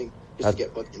deal. That's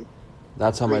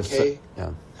how my Hell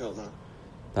no.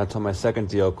 That's how my second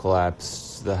deal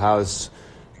collapsed.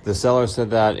 The seller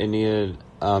said that it needed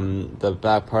the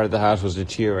back part of the house was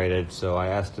deteriorated, so I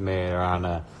estimated around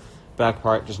a back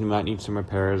part just might need some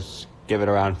repairs. Give it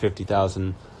around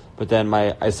 50,000. But then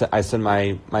I sent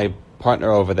my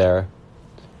partner over there,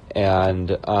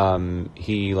 and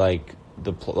he like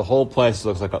the whole place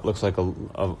looks like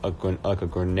a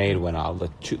grenade went off.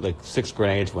 Like 6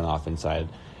 grenades went off inside,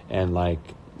 and like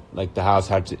the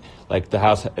house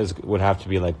would have to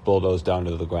be like bulldozed down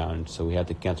to the ground. So we had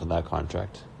to cancel that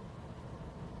contract.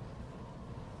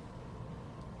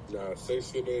 Nah,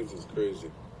 6 grenades is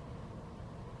crazy.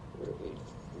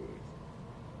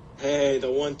 Hey, the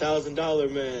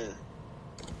 $1,000 man.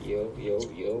 Yo.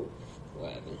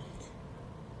 What happened?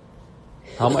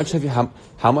 How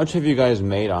much have you guys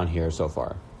made on here so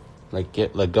far?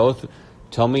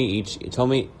 Tell me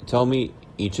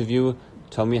each of you.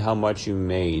 Tell me how much you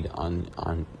made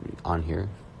on here.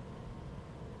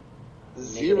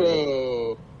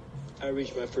 0. I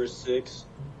reached my first 6.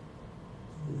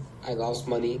 I lost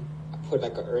money. I put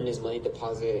like an earnest money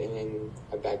deposit and then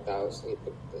I backed out. So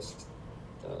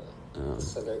the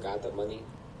seller got the money.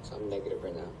 So I'm negative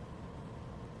right now.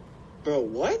 Bro,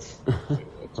 what?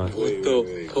 Wait,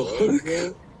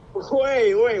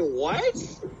 what?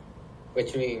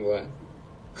 What you mean, what?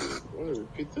 I want to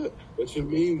repeat that. What you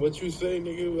mean? What you say,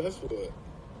 nigga? That's what. What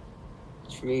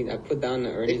you mean? I put down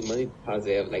the earnest money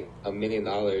deposit of like $1 million.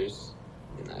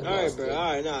 Alright, bro.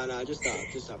 Alright, nah. Just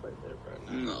stop right there, bro.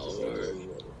 No.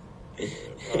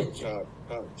 Chop.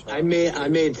 I made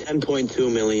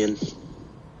 10.2 million.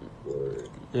 Word.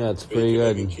 Yeah, it's pretty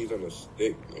good. Cheese on a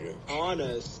stick, nigga. On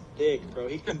a stick, bro.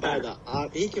 He can buy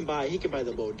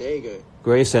the bodega.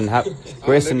 Grayson,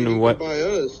 what? By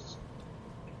us.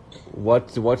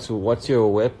 What's your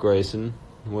whip, Grayson?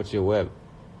 What's your whip?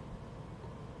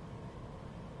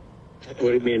 What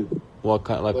do you mean? What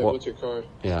kind? Like what? What's your car?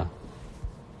 Yeah.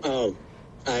 Oh,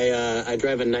 I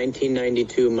drive a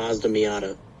 1992 Mazda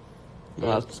Miata.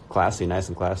 Well, that's classy, nice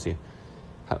and classy.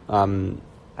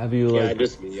 Have you like?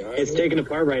 Yeah, it's taken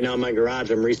apart right now in my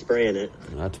garage. I'm respraying it.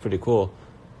 That's pretty cool.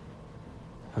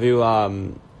 Have you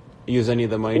used any of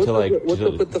the money to like? What's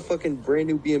up with the fucking brand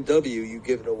new BMW you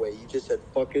giving away? You just said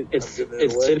fuck it. It's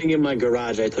sitting in my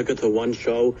garage. I took it to one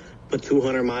show, put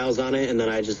 200 miles on it, and then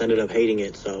I just ended up hating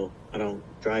it. So I don't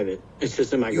drive it. It's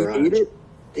just in my garage. Hate it?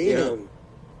 Damn. Yeah.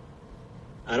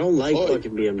 I don't like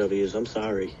fucking BMWs. I'm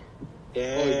sorry.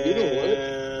 Yeah. You know what?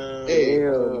 Hey,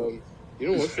 you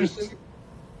know what, Tristan?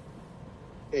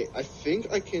 Hey, I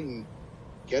think I can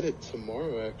get it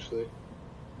tomorrow, actually.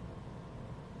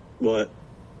 What?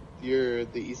 The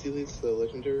Easy Leads, the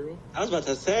legendary rule? I was about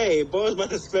to say, boy, I was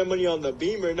about to spend money on the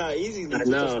Beamer, not Easy Leads.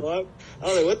 I know. What the fuck? I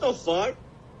was like, what the fuck?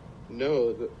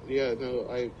 No,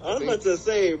 I was about to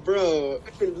say, bro,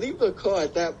 leave the car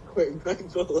at that point, not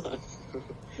gonna lie.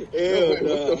 What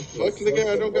the fuck,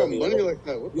 nigga? I don't got money like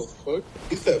that. What the fuck?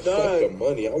 He said, fuck the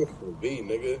money. I want to be,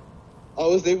 nigga. I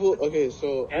was able. Okay,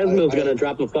 so Asmo's gonna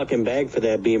drop a fucking bag for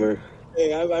that Beamer.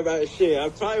 Hey, I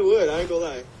probably would. I ain't gonna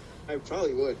lie. I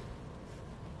probably would.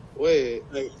 Wait,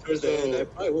 Like, towards the end, I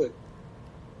probably would.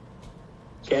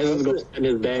 Asmo's gonna spend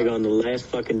his bag on the last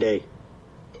fucking day.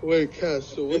 wait, Cass.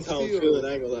 So what's That's how I'm the feeling.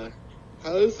 I ain't gonna lie.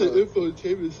 how does the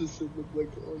infotainment system look like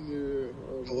on your?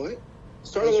 What?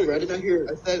 Start all over. I did not hear.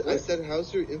 I said,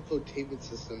 how's your infotainment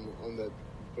system on that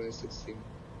 2016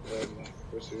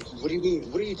 World Series? What do you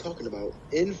mean? What are you talking about?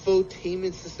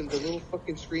 Infotainment system, the little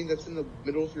fucking screen that's in the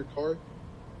middle of your car.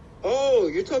 Oh,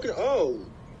 you're talking. Oh,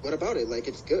 what about it? Like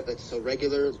it's good. It's so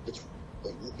regular. It's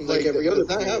like every other.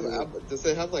 Does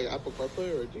it have like Apple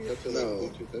CarPlay, or do you have to like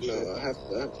Bluetooth that shit? I have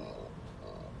to.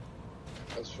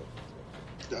 That's true.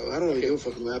 No, I don't really give a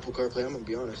fuck with Apple CarPlay. I'm gonna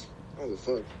be honest. I don't give a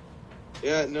fuck.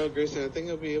 Yeah, no, Grayson. I think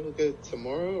I'll be able to get it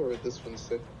tomorrow or this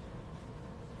Wednesday.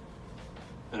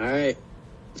 Alright.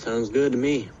 Sounds good to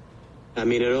me. I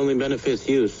mean, it only benefits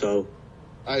you, so.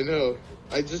 I know.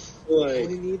 I just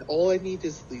all I need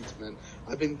is leads, man.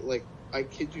 I've been like, I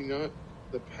kid you not,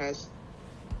 the past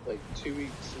like 2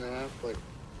 weeks and a half, like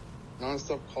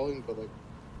nonstop calling, but like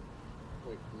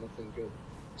nothing good.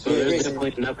 So there's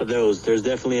definitely enough of those. There's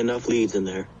definitely enough leads in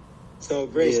there. So,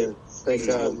 Grayson, Thank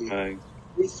God.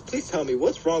 please tell me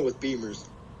what's wrong with Beamers.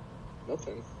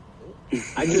 Nothing.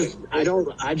 I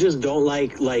just don't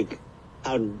like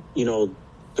how, you know,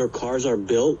 their cars are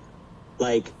built.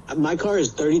 Like, my car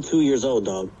is 32 years old,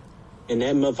 dog. And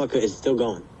that motherfucker is still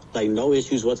going. Like, no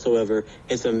issues whatsoever.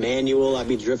 It's a manual. I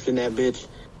be drifting that bitch.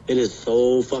 It is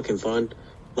so fucking fun.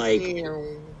 Like,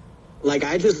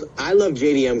 I love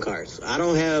JDM cars. I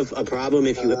don't have a problem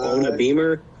if you own a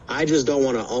Beamer. I just don't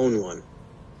want to own one.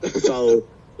 So,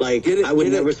 like, I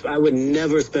would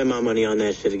never spend my money on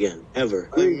that shit again. Ever.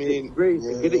 I mean,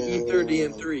 Get an E30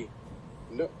 and 3.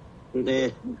 no. Nah.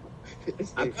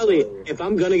 I probably, if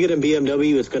I'm gonna get a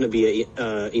BMW, it's gonna be a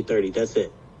E30. That's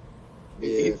it.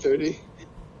 E30.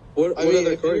 What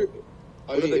other car?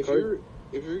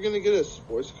 If you're gonna get a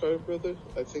sports car, brother,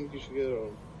 I think you should get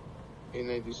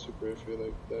A90 Super if you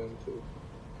like that too.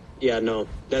 Yeah, no,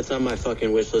 that's on my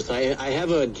fucking wish list. I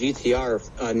have a GTR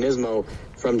Nismo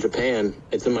from Japan.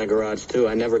 It's in my garage too.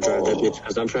 I never drive that bitch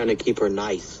because I'm trying to keep her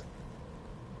nice.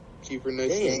 Keep her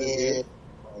nice.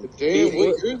 Damn,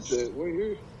 what year is it? What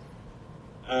year?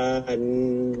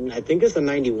 I think it's a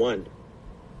 91.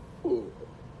 Ooh.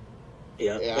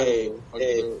 Yeah. Hey,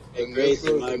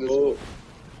 Grayson,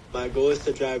 my goal is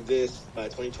to drive this by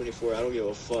 2024. I don't give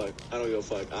a fuck.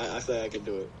 I feel like I can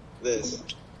do it. This.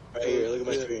 Right here, look at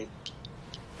my screen.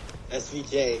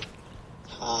 SVJ.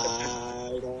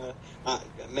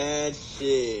 Man,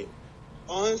 shit.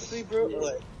 Honestly, bro,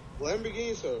 like,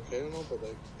 Lamborghinis are okay, I don't know, but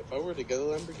like, if I were to get a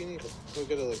Lamborghini, I'll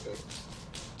get a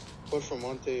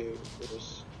Quattromonte.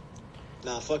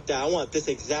 Nah, fuck that. I want this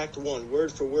exact one.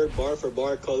 Word for word, bar for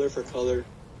bar, color for color.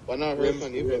 Why not rim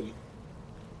on for rim?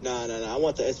 Nah. I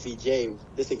want the SVJ.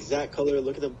 This exact color.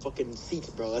 Look at them fucking seats,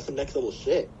 bro. That's some next level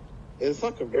shit. It's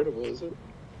not convertible, is it?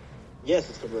 Yes,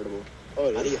 it's convertible. Oh,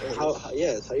 it is.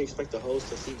 Yes, how do you expect the host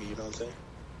to see me? You know what I'm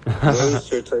saying?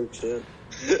 Roadster type shit.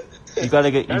 You gotta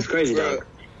get. That's crazy, dog.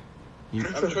 You,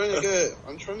 I'm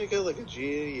trying to get like a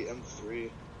G80 M3.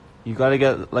 you gotta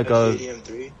get like a.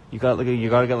 M3. You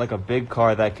gotta get like a big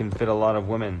car that can fit a lot of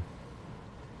women.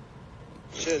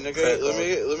 Shit, nigga, let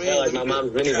me. Yeah, like my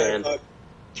mom's minivan.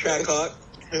 Trackhawk.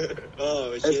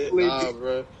 Oh shit. Nah,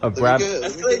 bro. A Brabus.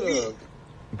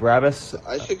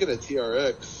 I should get a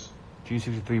TRX.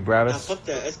 G63 Nah, Brabus. fuck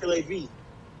that. Escalade V.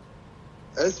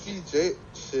 SVJ.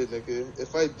 Shit, nigga.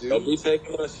 If I do. Don't be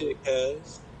taking my shit,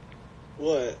 Kaz.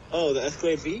 What? Oh, the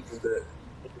Escalade V?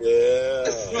 Yeah.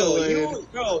 Bro,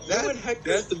 you and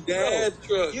Hector. That's the dad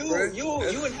truck, You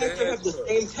That's and Hector have the truck.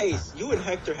 same taste. You and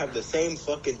Hector have the same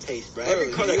fucking taste, bro.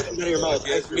 Every car that comes out of your mouth.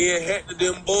 Yes, me and Hector,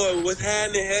 them boy. What's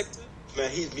happening, Hector?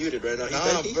 Man, he's muted right now.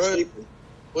 He's bro. sleeping.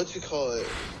 What you call it?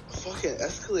 A fucking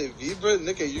Escalade V, bro.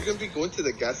 Nigga, you're gonna be going to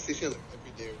the gas station like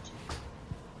every day or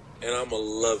two. And I'ma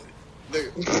love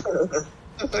it. Nigga.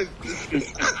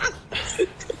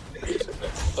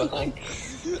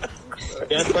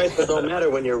 Gas prices don't matter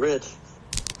when you're rich.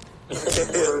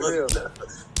 For real.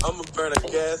 I'ma burn a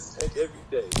gas tank every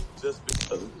day just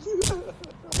because.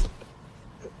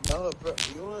 No, bro.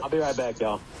 You know what? I'll be right back,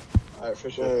 y'all. Alright, for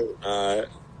sure. Alright.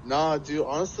 Nah, dude.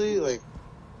 Honestly, like,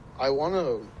 I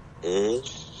wanna.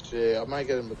 Mm-hmm. Shit, I might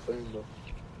get a McLaren though.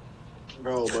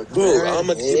 Bro, but Bro,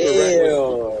 I'ma keep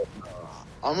it right.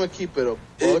 I'm gonna keep it a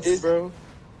buck, bro.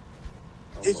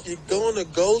 If you're gonna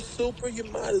go super, you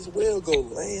might as well go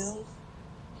lamb.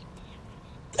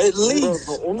 At least,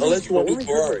 unless you want to do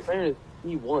Ferrari. McLaren is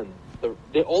E1.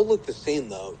 They all look the same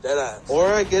though. Deadass. Or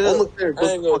I get all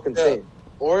McLaren look fucking same.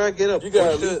 Or I get a. You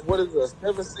got what is it, a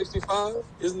 765?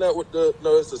 Isn't that what the?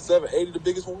 No, it's a 780, the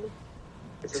biggest one.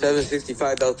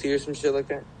 765 LT or some shit like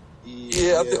that.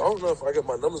 Yeah, I don't know if I got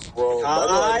my numbers wrong. But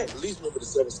I at least remember the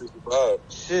 765.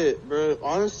 Shit, bro.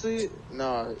 Honestly,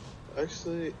 nah.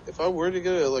 Actually, if I were to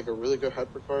get a really good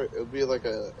hypercar, it would be like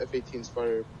a F18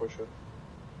 Spider Porsche.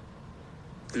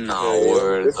 No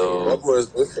word though. That was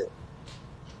different.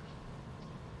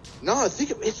 No, I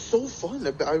think it's so fun.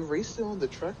 I raced it on the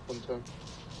track one time.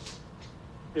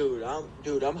 Dude,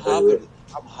 I'm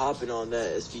hopping on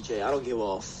that SVJ. I don't give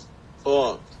a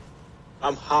fuck.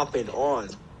 I'm hopping on.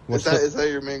 Is that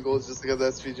your main goal? Is just to get the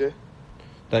SVJ?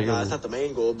 Nah, it's not the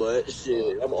main goal, but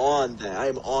shit, I'm on that.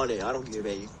 I'm on it. I don't give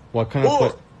a. What kind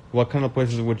of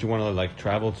places would you want to like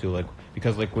travel to? Like,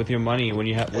 because like with your money, when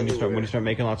you start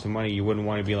making lots of money, you wouldn't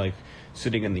want to be like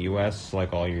sitting in the U.S.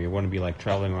 like all year. You want to be like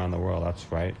traveling around the world. That's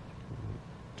right.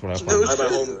 That's what I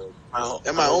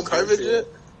find. My own private jet.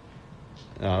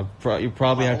 You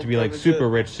probably have to be like super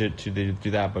rich to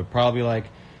do that, but probably like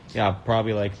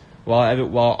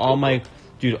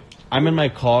dude, I'm in my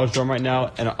college dorm right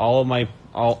now, and all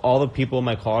the people in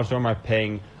my college dorm are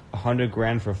paying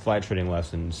 $100,000 for flight training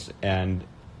lessons,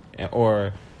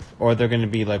 or they're going to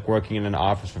be like working in an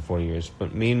office for 4 years.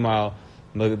 But meanwhile,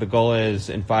 the goal is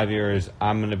in 5 years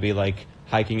I'm going to be like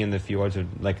hiking in the fjords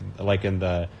of like in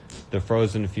the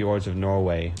frozen fjords of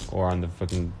Norway, or on the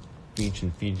fucking beach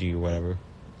in Fiji or whatever.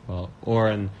 Well, or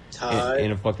in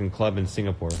a fucking club in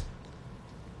Singapore.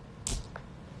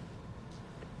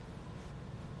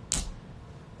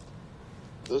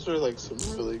 Those are like some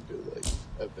really good like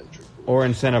adventure. Or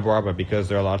in Santa Barbara, because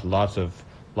there are lots of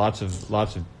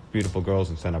beautiful girls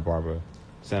in Santa Barbara,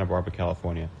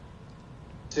 California.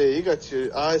 Yeah, you got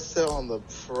your eyes set on the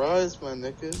prize, my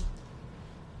nigga.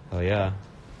 Hell yeah.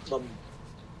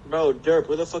 Bro, Derp,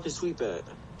 where the fuck is Sweep at?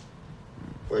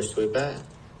 Where's Sweep at?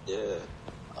 Yeah.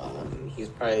 He was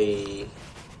probably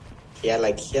he had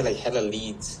like hella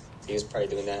leads. So he was probably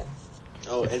doing that.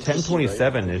 Oh, it's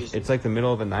 10:27. Right? It's like the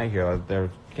middle of the night here.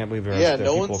 Can't believe there are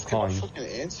people calling. Fucking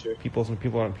answer. People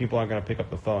aren't gonna pick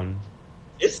up the phone.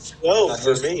 It's 12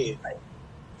 for me.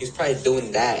 He's probably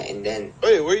doing that, and then.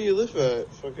 Wait, where you live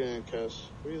at, fucking Cass?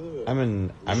 Where you live at?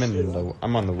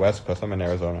 I'm on the West Coast. I'm in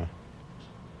Arizona.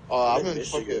 Oh, I'm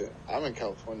in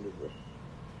California, bro.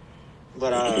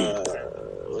 But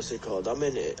what's it called? I'm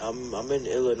in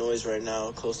Illinois right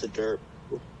now, close to Derp.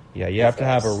 Yeah, you have to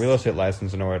have a real estate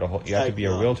license in order to. You have to be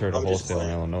a realtor to wholesale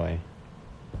in Illinois.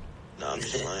 No, I'm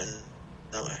just lying.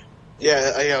 No way.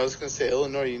 Yeah, I was gonna say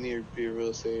Illinois. You need to be a real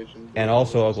estate agent. And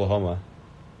also Oklahoma.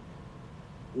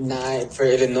 Nah, for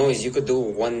Illinois, you could do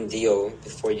one deal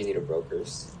before you need a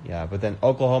broker's. Yeah, but then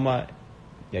Oklahoma,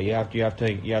 you have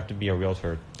to be a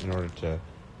realtor in order to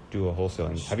do a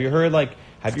wholesaling. Have you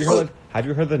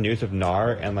heard the news of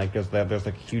NAR, and like there's like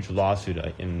a huge lawsuit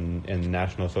in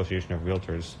National Association of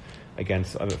Realtors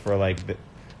against for like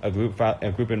a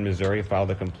group in Missouri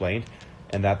filed a complaint,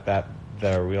 and that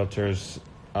the realtors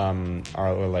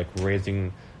are like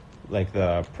raising like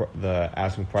the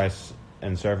asking price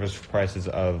and service prices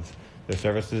of the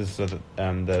services, so that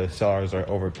the sellers are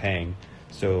overpaying.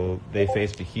 So they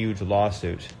faced a huge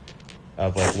lawsuit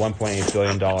of like $1.8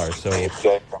 billion.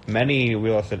 So many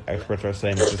real estate experts are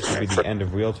saying that this could be the end of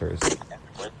realtors.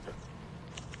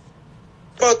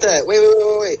 About that?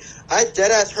 Wait. I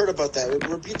deadass heard about that.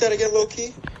 Repeat that again, low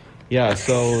key. Yeah.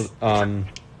 So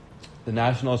the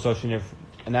National Association of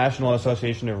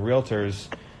Realtors,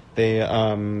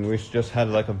 we just had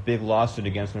like a big lawsuit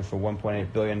against them for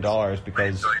 $1.8 billion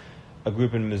because a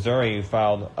group in Missouri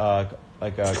filed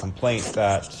like a complaint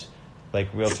that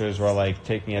like realtors were like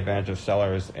taking advantage of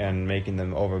sellers and making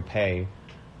them overpay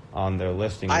on their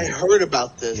listing. I heard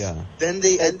about this. Yeah. Then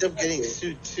they end up getting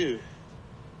sued too.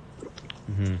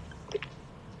 Mm-hmm.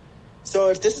 So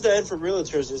if this is the end for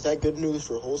realtors, is that good news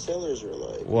for wholesalers or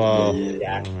like? Well,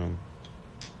 yeah. I don't know.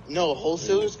 No,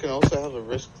 wholesalers can also have a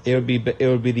risk. It would be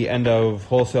the end of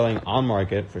wholesaling on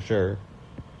market for sure.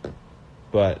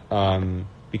 But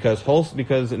because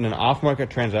in an off market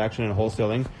transaction in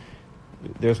wholesaling,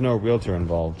 there's no realtor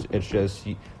involved. It's just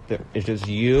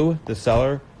you, the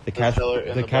seller, the cash buyer,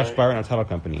 and a title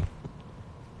company.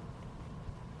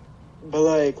 But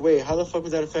like, wait, how the fuck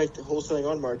would that affect wholesaling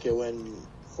on market when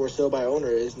for sale by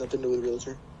owner is nothing to do with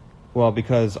realtor? Well,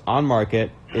 because on market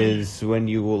is when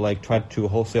you will like try to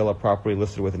wholesale a property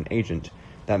listed with an agent.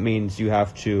 That means you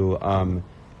have to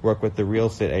work with the real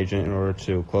estate agent in order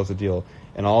to close the deal,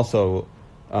 and also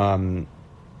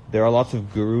there are lots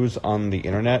of gurus on the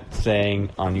internet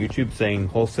on YouTube saying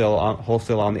wholesale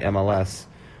on the MLS,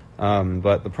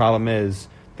 but the problem is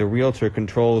the realtor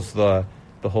controls the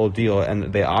whole deal,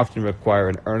 and they often require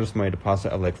an earnest money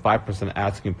deposit of like 5%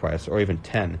 asking price or even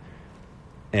 10%.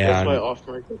 And that's why off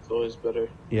market's always better.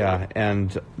 Yeah,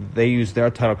 and they use their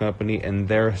title company and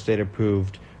their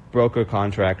state-approved broker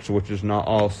contracts, which is not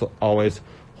always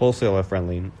wholesaler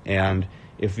friendly. And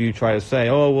if you try to say,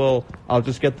 "Oh well, I'll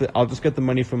just get the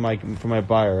money from my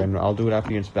buyer, and I'll do it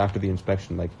after the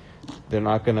inspection," like they're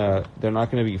not gonna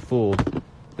be fooled.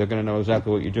 They're gonna know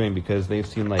exactly what you're doing because they've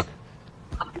seen like.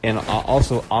 And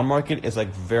also, on market is like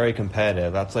very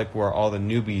competitive. That's like where all the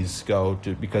newbies go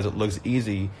to because it looks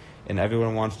easy. And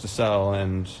everyone wants to sell,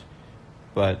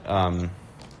 but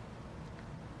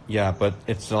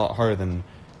it's a lot harder than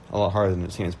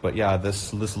it seems. But yeah,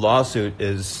 this lawsuit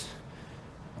is,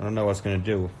 I don't know what it's going to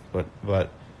do, but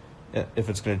if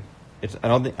it's going to, I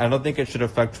don't think it should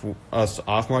affect us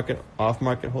off market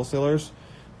wholesalers,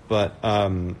 but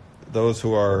those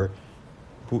who are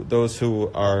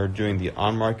doing the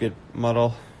on market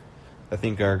model, I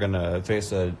think are going to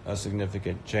face a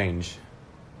significant change.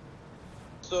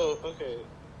 So, okay,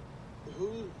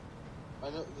 I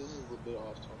know this is a little bit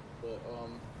off topic, but,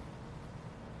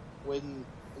 when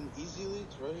in Easy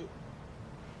Leads, right,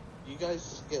 you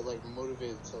guys get, like,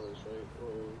 motivated sellers, right,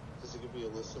 or is it going to be a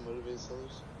list of motivated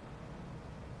sellers?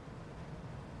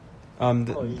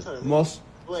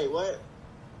 Wait, what?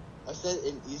 I said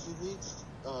in Easy Leads,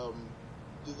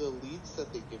 do the leads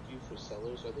that they give you for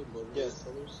sellers, are they motivated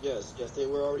sellers? Yes, they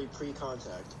were already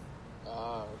pre-contact.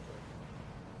 Ah, okay.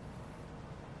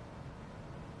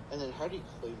 And then how do you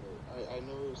claim it? I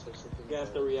know it was like something. You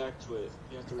have to react to it.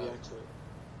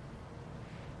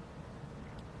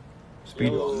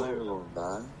 Speed. Yo, I'm not even gonna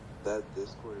lie. That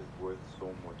Discord is worth so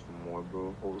much more,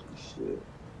 bro. Holy shit.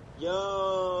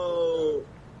 Yo,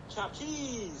 chop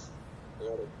cheese. I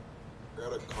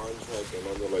got a contract and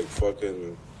I'm in like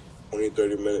fucking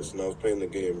 20-30 minutes and I was playing the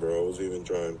game, bro. I wasn't even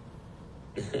trying.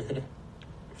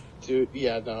 Dude,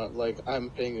 yeah, no, like I'm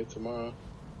paying it tomorrow.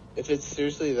 If it's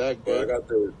seriously that good, I got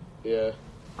the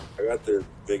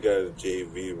big ass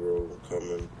JV, bro,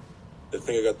 coming. I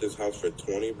think I got this house for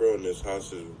 20, bro, and this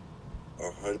house is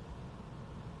 100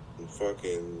 and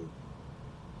fucking.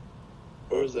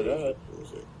 Where's it at?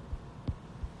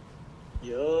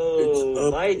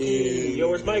 Yo, Mikey. Yo,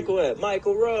 where's Michael at?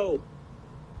 Michael Rowe.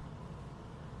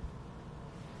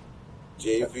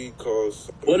 JV calls.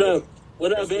 What up?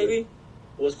 What up, baby?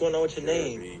 What's going on with your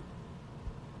name?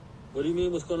 What do you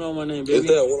mean? What's going on with my name, baby? Is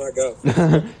that one I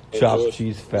got? Chopped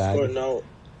cheese fag.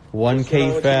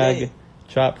 1K fag.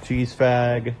 Chopped cheese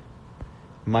fag.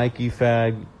 Mikey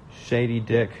fag. Shady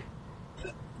dick.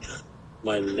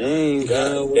 My name,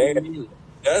 what do you mean?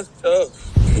 That's tough.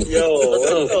 Yo,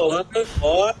 what the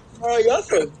fuck? Oh, y'all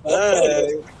so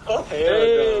bad. Oh,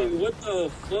 hey, what the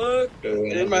fuck?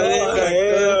 Get my name back.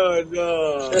 Hell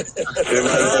no. Get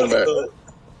my name back.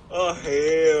 Oh,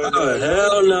 hell no. Oh,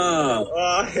 hell no.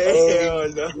 Oh, hell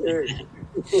no.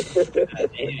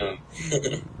 Damn.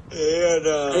 Hell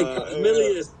no.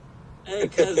 Hey,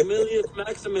 Casmilius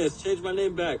Maximus, change my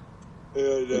name back.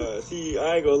 Hell no. See,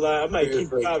 I ain't gonna lie. I might keep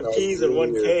 5 keys and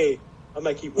 1K. I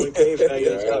might keep 1K for that.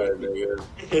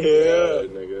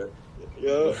 Nigga.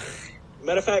 Yeah.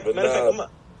 Matter of fact,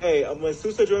 when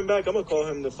Sousa join back, I'm gonna call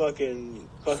him the fucking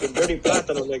dirty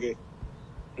platinum nigga.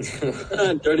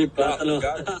 Dirty platinum. We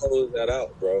gotta close that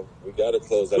out, bro. We gotta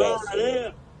close that out.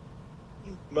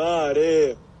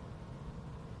 Madre.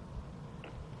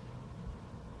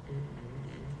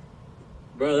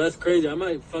 Bro, that's crazy. I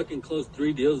might fucking close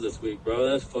 3 deals this week, bro.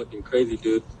 That's fucking crazy,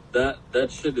 dude. That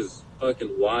shit is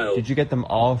fucking wild. Did you get them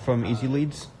all from Easy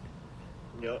Leads?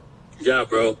 Yep. Yeah,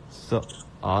 bro. So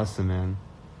awesome, man.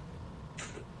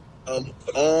 I'm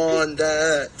on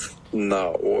that.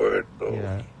 Not word though.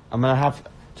 Yeah, I'm gonna have.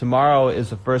 Tomorrow is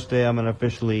the first day I'm gonna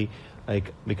officially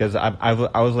because I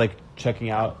was like checking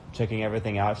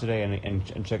everything out today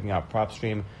and checking out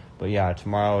PropStream. But yeah,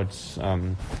 tomorrow it's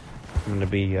I'm gonna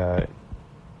be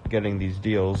getting these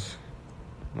deals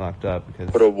locked up because.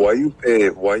 But why you pay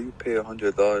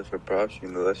 $100 for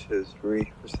PropStream? That shit is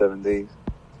free for 7 days.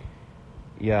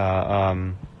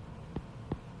 Yeah,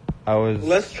 I was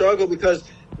less struggle because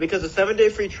the 7-day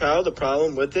free trial. The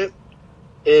problem with it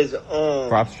is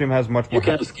PropStream has much more. You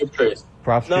can't skip trace.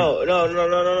 PropStream.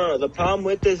 No. The problem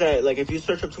with it is that like if you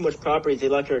search up too much properties, they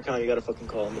lock your account. You gotta fucking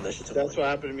call them, and that shit's That's what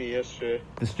happened to me yesterday.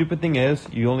 The stupid thing is,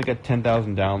 you only get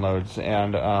 10,000 downloads,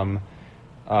 and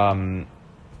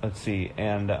let's see,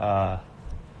 and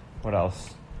what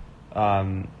else?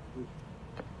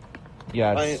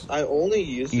 Yeah, I only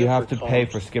use. You have to pay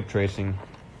for skip tracing.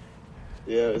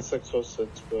 Yeah, it's like 12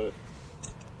 cents, but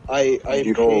I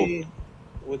pay,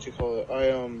 what you call it?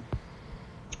 I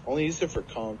only use it for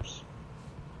comps.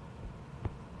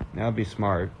 That'd be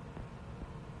smart.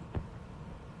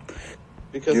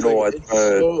 Because you know like,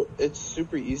 what? it's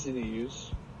super easy to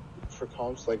use for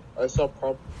comps. Like I saw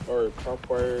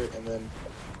PropWire and then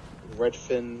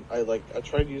Redfin. I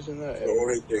tried using that. The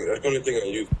only thing I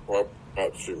use prop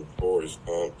shit for is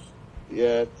comps.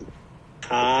 Yeah.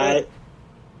 Hi.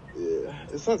 Yeah,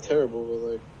 it's not terrible,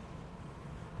 but like,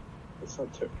 it's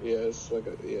not terrible. Yeah, it's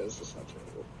just not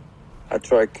terrible. I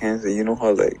tried canceling. You know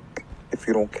how like if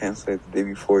you don't cancel it the day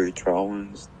before your trial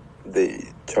ends,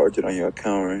 they charge it on your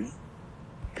account, right?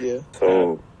 Yeah.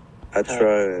 So I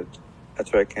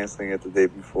tried canceling it the day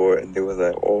before, and they was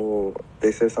like, oh,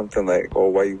 they said something like, oh,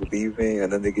 why you leaving?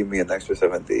 And then they give me an extra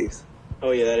 7 days.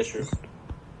 Oh yeah, that is true.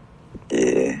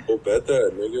 Yeah. Oh, bet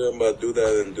that, nigga. I'm about to do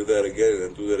that and do that again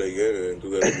and do that again and do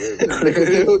that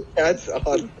again. Cat's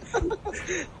on.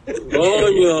 Oh,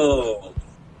 yo.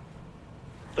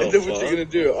 And then what you gonna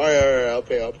do? All right, I'll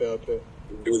pay.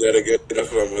 Do that again. That's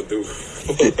what I'm gonna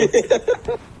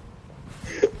do.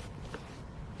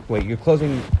 Wait, you're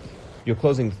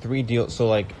closing 3 deals. So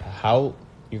like, how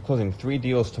you're closing 3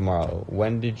 deals tomorrow?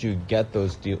 When did you get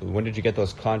those When did you get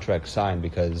those contracts signed?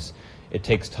 Because it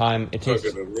takes time. It takes.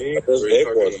 Talking to me? Or you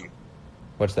talking,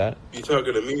 What's that? you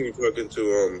talking to me? Or you talking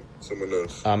to someone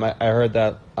else? I heard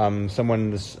that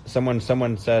someone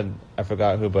said, I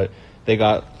forgot who, but they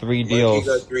got 3 deals. He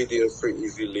got 3 deals for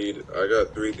Easy Lead. I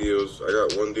got 3 deals. I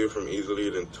got 1 deal from Easy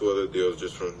Lead and 2 other deals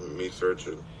just from me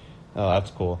searching. Oh,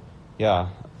 that's cool. Yeah.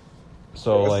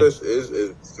 So What like, this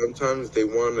is sometimes they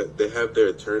have their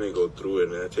attorney go through it,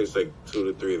 and it takes like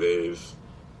 2 to 3 days.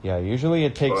 yeah, usually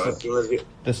it takes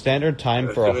the standard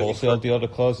time for a wholesale deal to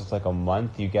close. It's like a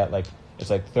month. You get like it's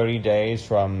like 30 days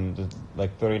from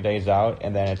 30 days out,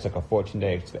 and then it's like a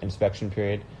 14-day inspection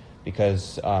period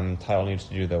because title needs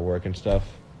to do their work and stuff.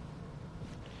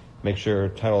 Make sure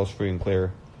title is free and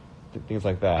clear, things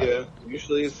like that. Yeah,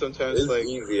 usually sometimes It's like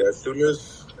easy as soon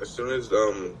as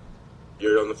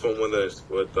you're on the phone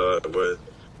with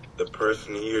the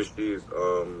person, he or she's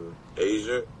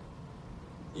agent.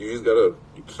 You just gotta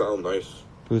sound nice.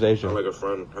 Who's Asian? Sound like a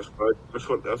friend.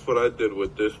 That's what I did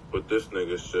with this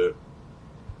nigga shit.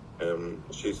 And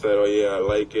she said, "Oh yeah, I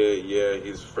like it. Yeah,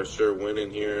 he's for sure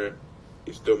winning here.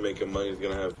 He's still making money. He's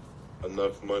gonna have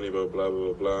enough money. Blah blah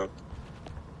blah blah."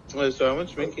 Wait, so how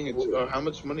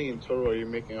much money in total are you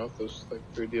making off those like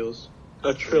 3 deals?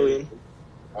 $1 trillion.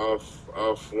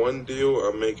 Off 1 deal,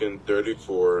 I'm making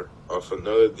 34. Off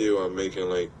another deal, I'm making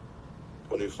like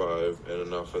 25, and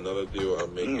then off another deal,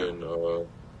 I'm making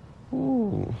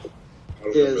Ooh.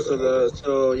 Yeah, his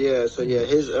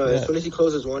as soon as he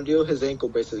closes 1 deal, his ankle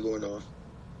brace is going off.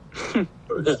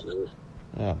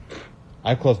 Yeah.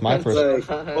 I closed my first.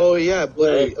 Oh yeah,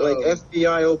 but like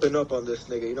FBI open up on this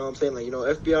nigga. You know what I'm saying? Like,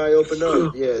 FBI open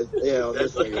up. Yeah, on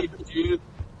this nigga.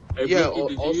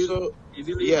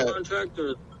 Easy Lead contract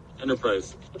or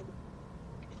enterprise?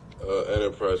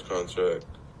 Enterprise contract.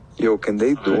 Yo, can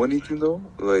they do anything though?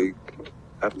 Like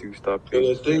after you stop paying?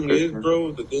 The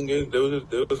thing is,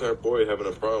 there was our boy having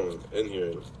a problem in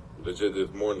here legit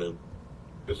this morning.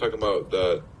 They're talking about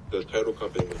that the title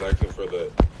company was asking for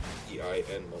the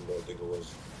EIN number, I think it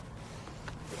was.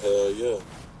 Hell yeah.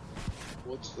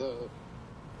 What's that?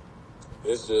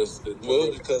 It's just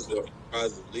because the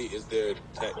enterprise elite is their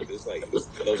tax. It's like it's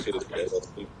associated with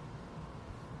LLC.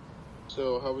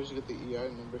 So how would you get the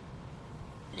EIN number?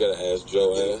 You gotta ask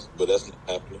Joe ass, but that's not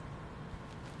happening.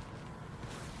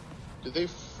 Do they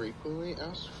frequently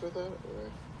ask for that?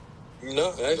 Or?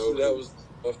 No, actually, that was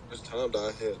the first time that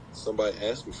I had somebody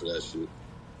ask me for that shit.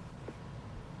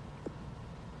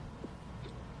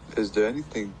 Is there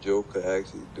anything Joe could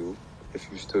actually do if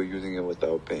you're still using it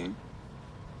without paying?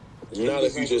 Not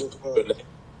if you just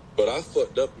but I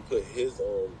fucked up and put his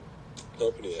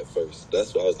company at first.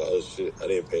 That's why I was like, oh shit, I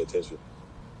didn't pay attention.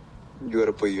 You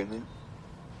gotta put your name?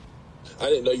 I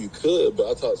didn't know you could, but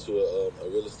I talked to a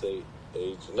real estate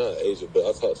agent, not agent, but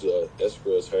I talked to an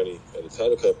escrow attorney at the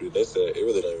title company. They said it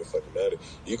really don't even fucking matter.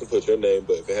 You can put your name,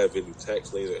 but if it have any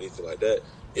tax liens or anything like that,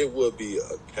 it will be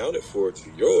accounted for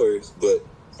to yours, but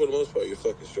for the most part, you're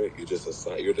fucking straight. You're just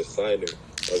you're the signer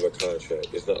of a contract.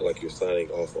 It's not like you're signing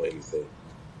off on anything.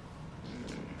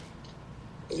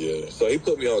 Yeah. So he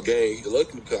put me on game.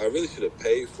 Luckily, because I really should have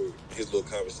paid for his little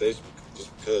conversation,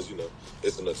 just because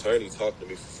it's an attorney talking to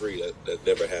me for free. That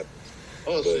never happened.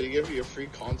 Oh, so you give you a free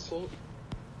consult?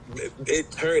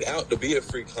 It turned out to be a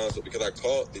free consult because I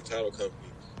called the title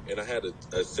company and I had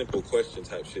a simple question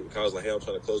type shit. Because I was like, hey, I'm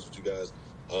trying to close with you guys.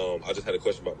 I just had a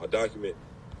question about my document.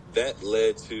 that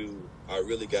led to I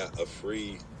really got a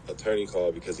free attorney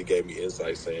call because he gave me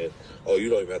insight saying, "Oh, you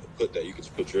don't even have to put that. You can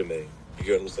just put your name." You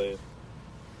get what I'm saying?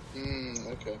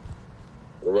 Okay.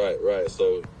 Right.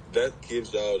 So that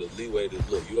gives y'all the leeway to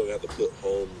look. You don't have to put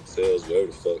home sales, whatever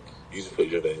the fuck. You just put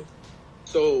your name.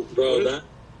 So, bro,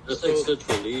 that's like such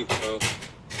relief, bro.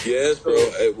 Yes, bro.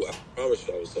 I promise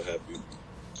you, I was so happy.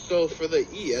 So for the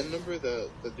EN number, the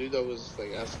dude that was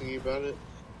like asking you about it,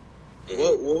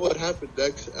 what would happen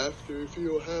next after if you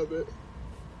don't have it?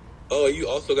 Oh, you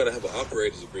also got to have an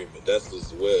operator's agreement. That's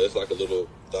as well. It's like a little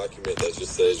document that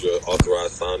just says you're an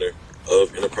authorized signer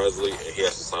of Enterprise Elite, and he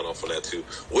has to sign off on that too.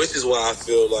 Which is why I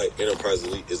feel like Enterprise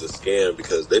Elite is a scam,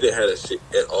 because they didn't have that shit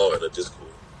at all in the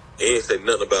Discord. They ain't say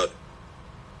nothing about it.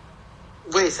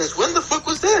 Wait, since when the fuck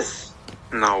was this?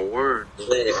 No word.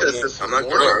 I'm not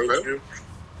gonna.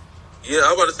 Yeah,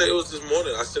 I'm about to say it was this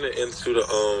morning. I sent it into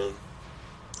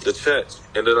the chat,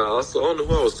 and then I don't know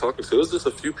who I was talking to. It was just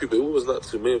a few people. It was not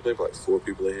too many. Maybe like 4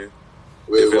 people in here.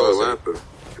 Wait, what happened?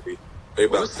 Maybe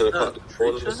about 10 o'clock this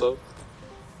morning or so.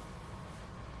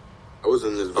 I was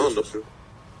in this. I don't know.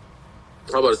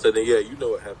 I'm about to say that. Yeah, you know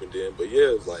what happened then. But yeah,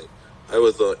 it was like it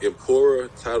was an Empora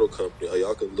title company.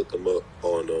 Y'all can look them up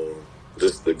on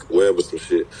just the web or some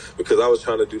shit, because I was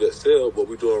trying to do that sale, what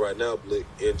we're doing right now, Blick,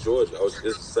 in Georgia. It's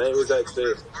the same exact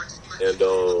sale, and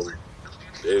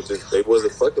they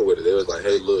wasn't fucking with it. They was like,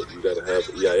 hey, look, you gotta have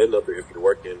an EIN number if you're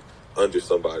working under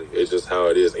somebody. It's just how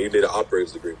it is, and you need an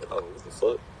operator's agreement. Oh, what the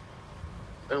fuck?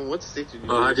 And what state did you?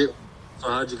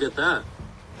 How'd you get that?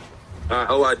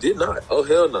 I did not. Oh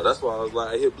hell no. That's why I was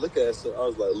like, I hit Blick ass. I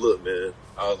was like, look, man.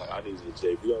 I was like, I need you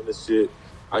to JV on this shit.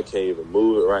 I can't even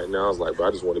move it right now. I was like, bro,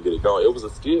 I just want to get it going. It was a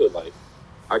steal. Like,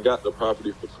 I got the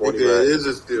property for 20 grand. It is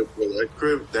a steal, but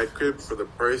that crib for the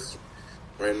price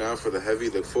right now for the heavy,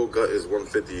 the full gut is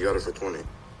 150. You got it for 20.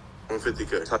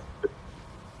 150K.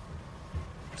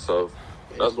 So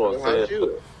that's what I'm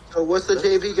saying. So what's the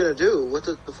JV gonna do? What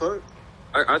the fuck?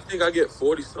 I think I get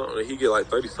 40 something, and he get like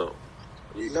 30 something.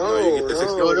 No.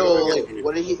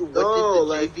 What did he?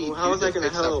 How is that gonna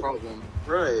help?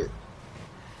 Right.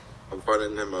 I'm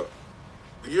finding him up.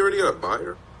 You already got a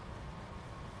buyer?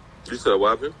 You said what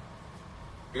happened?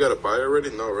 You got a buyer already?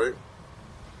 No, right?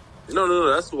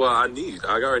 No. That's what I need.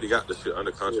 I already got the shit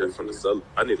under contract from the seller.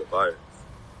 I need a buyer.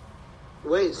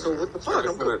 Wait, so what the fuck?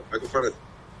 I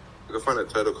can find a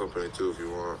title company too if you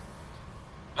want.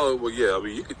 Oh, well, yeah. I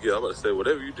mean, you could. Yeah, I'm about to say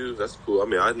whatever you do, that's cool. I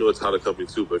mean, I know a title company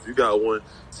too, but if you got one,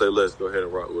 say let's go ahead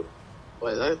and rock with them.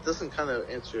 Wait, that doesn't kind of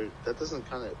answer.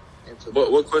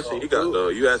 What question you got though?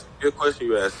 You asked your question.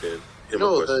 You asking him?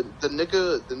 No, the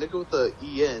nigga with the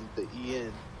EN.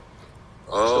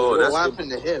 Oh, so what happened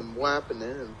to him?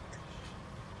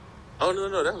 Oh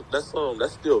no, that's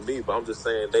still me. But I'm just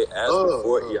saying they asked me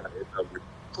for EIN number.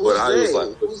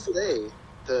 Who's they?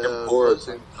 The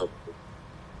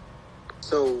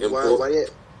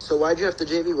So why'd you have to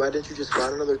JV? Why didn't you just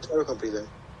find another title company then?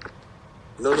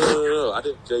 No. I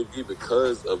didn't JV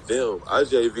because of them. I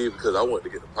JV because I wanted to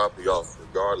get the property off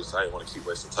regardless. I didn't want to keep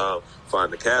wasting time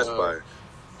finding the cash buyer.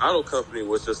 Title company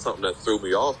was just something that threw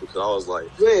me off because I was like,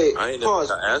 I ain't never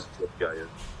asked for EIN.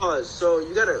 Pause. So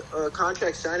you got a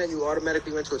contract signed and you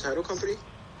automatically went to a title company?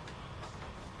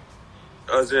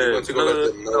 I was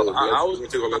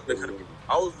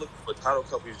looking for title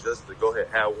companies just to go ahead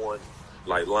and have one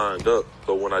like lined up.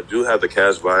 So when I do have the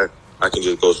cash buyer, I can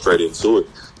just go straight into it.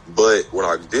 But when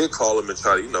I did call them and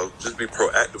try to, just be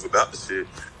proactive about the shit,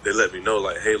 they let me know,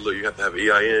 like, hey, look, you have to have an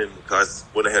EIN. Because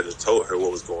I went ahead and told her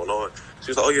what was going on.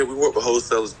 She was like, oh, yeah, we work with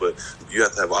wholesalers, but you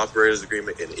have to have an operator's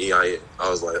agreement and EIN. I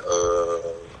was like,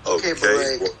 okay.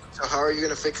 But so how are you going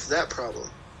to fix that problem?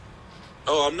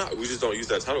 Oh, I'm not. We just don't use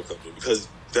that title company because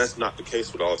that's not the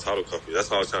case with all title companies. That's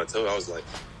what I was trying to tell her. I was like,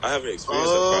 I haven't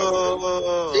experienced that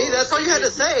problem. See, that's all you had to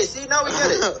say. See, now we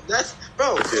get it.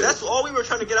 That's all we were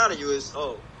trying to get out of you is,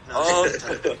 that's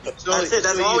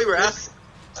all we were asking.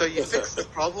 So you fixed the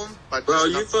problem by bro,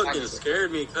 you fucking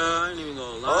scared me, cuz. I ain't even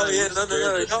gonna lie. Oh, yeah,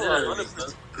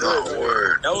 no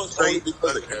word. That was only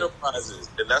because of Enterprises.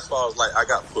 And that's why I was like, I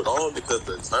got put on because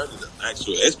the attorney, the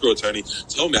actual escrow attorney,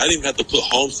 told me I didn't even have to put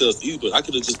home sales either, but I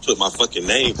could have just put my fucking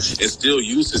name and still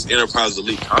use his Enterprise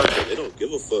Elite contract. They don't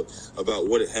give a fuck about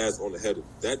what it has on the header.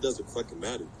 That doesn't fucking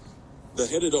matter. The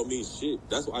header don't mean shit.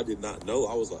 That's what I did not know.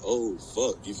 I was like, oh,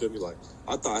 fuck. You feel me? Like,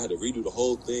 I thought I had to redo the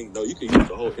whole thing. No, you can use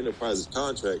the whole Enterprise's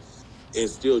contract and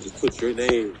still just put your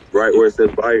name right where it says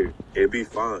buyer and be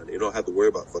fine. You don't have to worry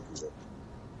about fucking stuff.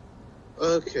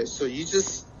 Okay, so you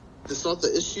just, to solve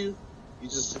the issue, you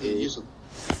just use them.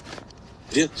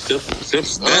 Yeah, simple.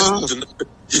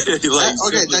 Okay,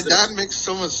 that makes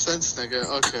so much sense, nigga.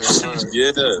 Okay, alright.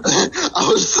 Yeah. I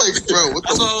was like, bro, what the?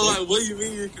 That's why I was like, what do you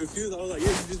mean you're confused? I was like, yeah,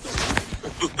 you just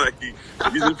don't. Like,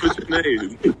 you just put your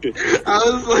name. I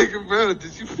was like, bro,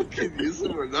 did you fucking use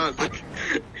them or not? Like,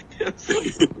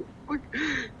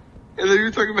 and then you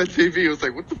were talking about JV. It was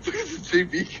like, what the fuck is a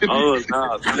JV? Oh,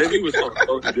 nah. JV was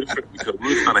totally different because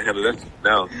we were trying to handle that shit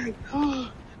now.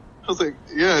 I was like,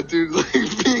 yeah, dude, like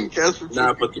being cast for.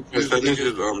 Nah, but the percentage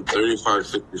is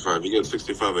 35-65. You get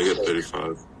 65, I get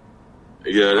 35.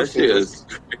 Yeah, that shit is.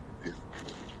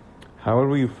 How would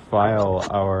we file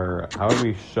our? How would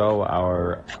we show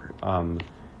our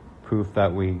proof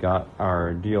that we got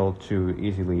our deal to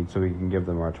EasyLead so we can give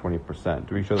them our 20%?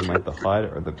 Do we show them like the HUD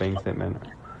or the bank statement,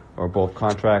 or both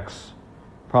contracts?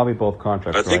 Probably both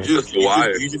contracts. I think right? just the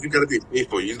wire. You just gotta be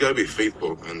faithful. You just gotta be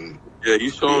faithful, and yeah,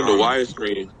 you show them the wire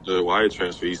screen, the wire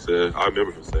transfer. He said, I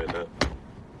remember him saying that.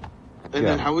 And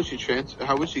then how would you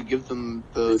How would you give them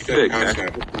the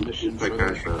permission for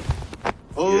that?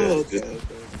 Oh, okay.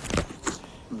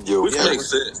 Yo, which makes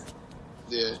sense.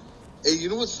 Yeah. Hey, you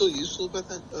know what's so useful about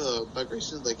that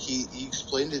migration? Like he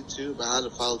explained it too about how to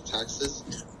file taxes.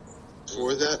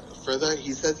 For that,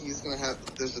 he said he's gonna have.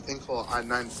 There's a thing called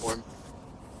I-9 form.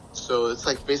 So it's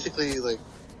like basically like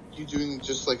you doing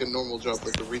just like a normal job,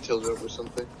 like a retail job or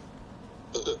something.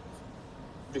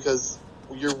 Because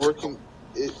you're working.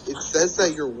 It says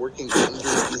that you're working under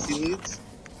EasyLeads,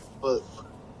 but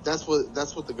that's what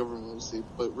the government will see.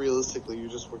 But realistically, you're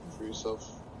just working for yourself.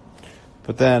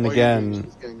 But then again,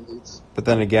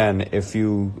 if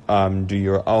you do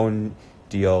your own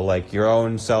deal, like your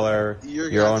own seller,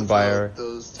 your own buyer,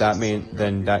 that means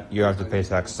then that you have to pay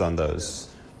taxes on those.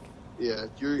 Yeah,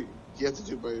 you have to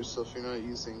do it by yourself. You're not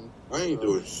using. I ain't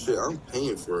doing shit. I'm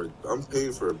paying for it. I'm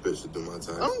paying for a bitch to do my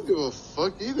taxes. I don't give a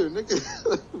fuck either, nigga.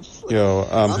 Yo,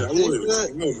 I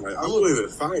won't even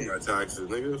file my taxes,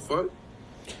 nigga. Fuck.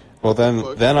 Well,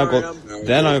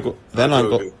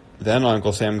 then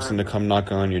Uncle Sam's gonna come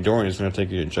knocking on your door and he's gonna take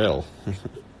you to jail.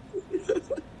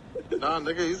 Nah,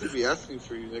 nigga, he's gonna be asking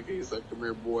for you, nigga. He's like, come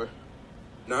here, boy.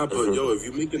 Nah, but yo, if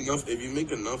you make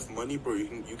enough money, bro,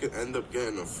 you can end up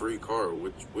getting a free car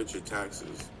with your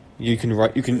taxes. You can do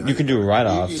write-offs. You can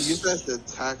use that as a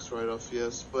tax write-off,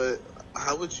 yes, but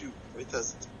how would you?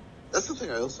 That's the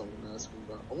thing I also want to ask him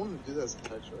about. I want to do that as a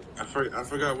tax write-off. I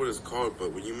forgot what it's called,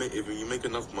 but when you make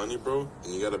enough money, bro,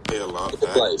 and you gotta pay a lot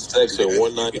back. Like section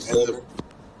 197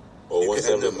 or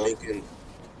 179.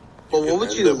 But what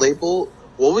would you label?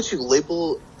 What would you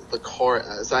label the car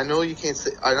as? I know you can't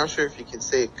say. I'm not sure if you can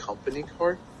say a company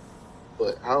car,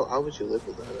 but how would you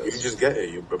label that as? You can just get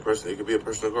it. It could be a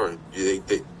personal car.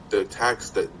 The tax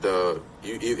that either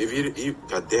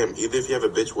if you have a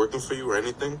bitch working for you or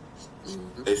anything,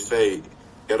 they say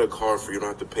get a car for you don't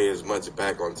have to pay as much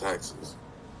back on taxes.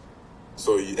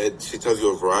 So she tells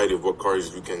you a variety of what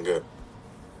cars you can get.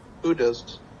 Who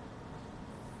does?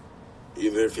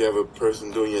 Either if you have a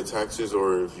person doing your taxes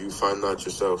or if you find out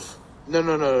yourself.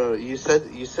 No. You said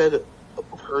a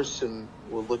person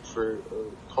will look for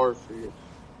a car for you.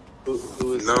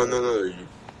 Who is? No.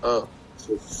 Oh.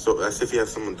 So that's if you have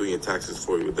someone doing your taxes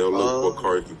for you. They'll look what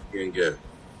cars you can get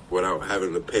without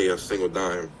having to pay a single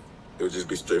dime. It'll just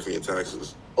be straight from your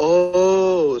taxes.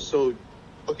 Oh, so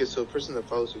a person that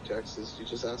files your taxes, you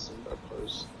just ask them about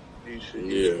cars. You should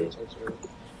use tax write-off.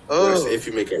 Oh. That's if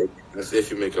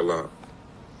you make a lot.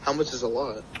 How much is a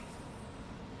lot?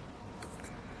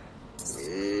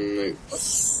 Hey,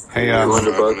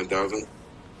 100,000.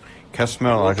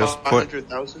 Kesmel, I just put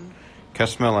 100,000.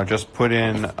 Kesmel, I just put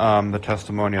in the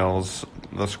testimonials,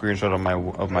 the screenshot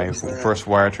of my first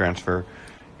wire transfer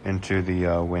into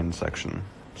the win section,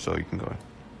 so you can go.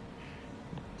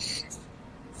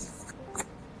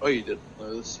 Oh, you did.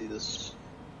 Let's see this.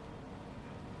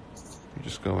 You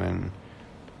just go in.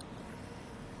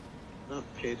 Not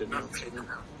paid enough.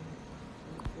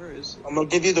 Where is it? I'm gonna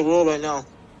give you the rule right now.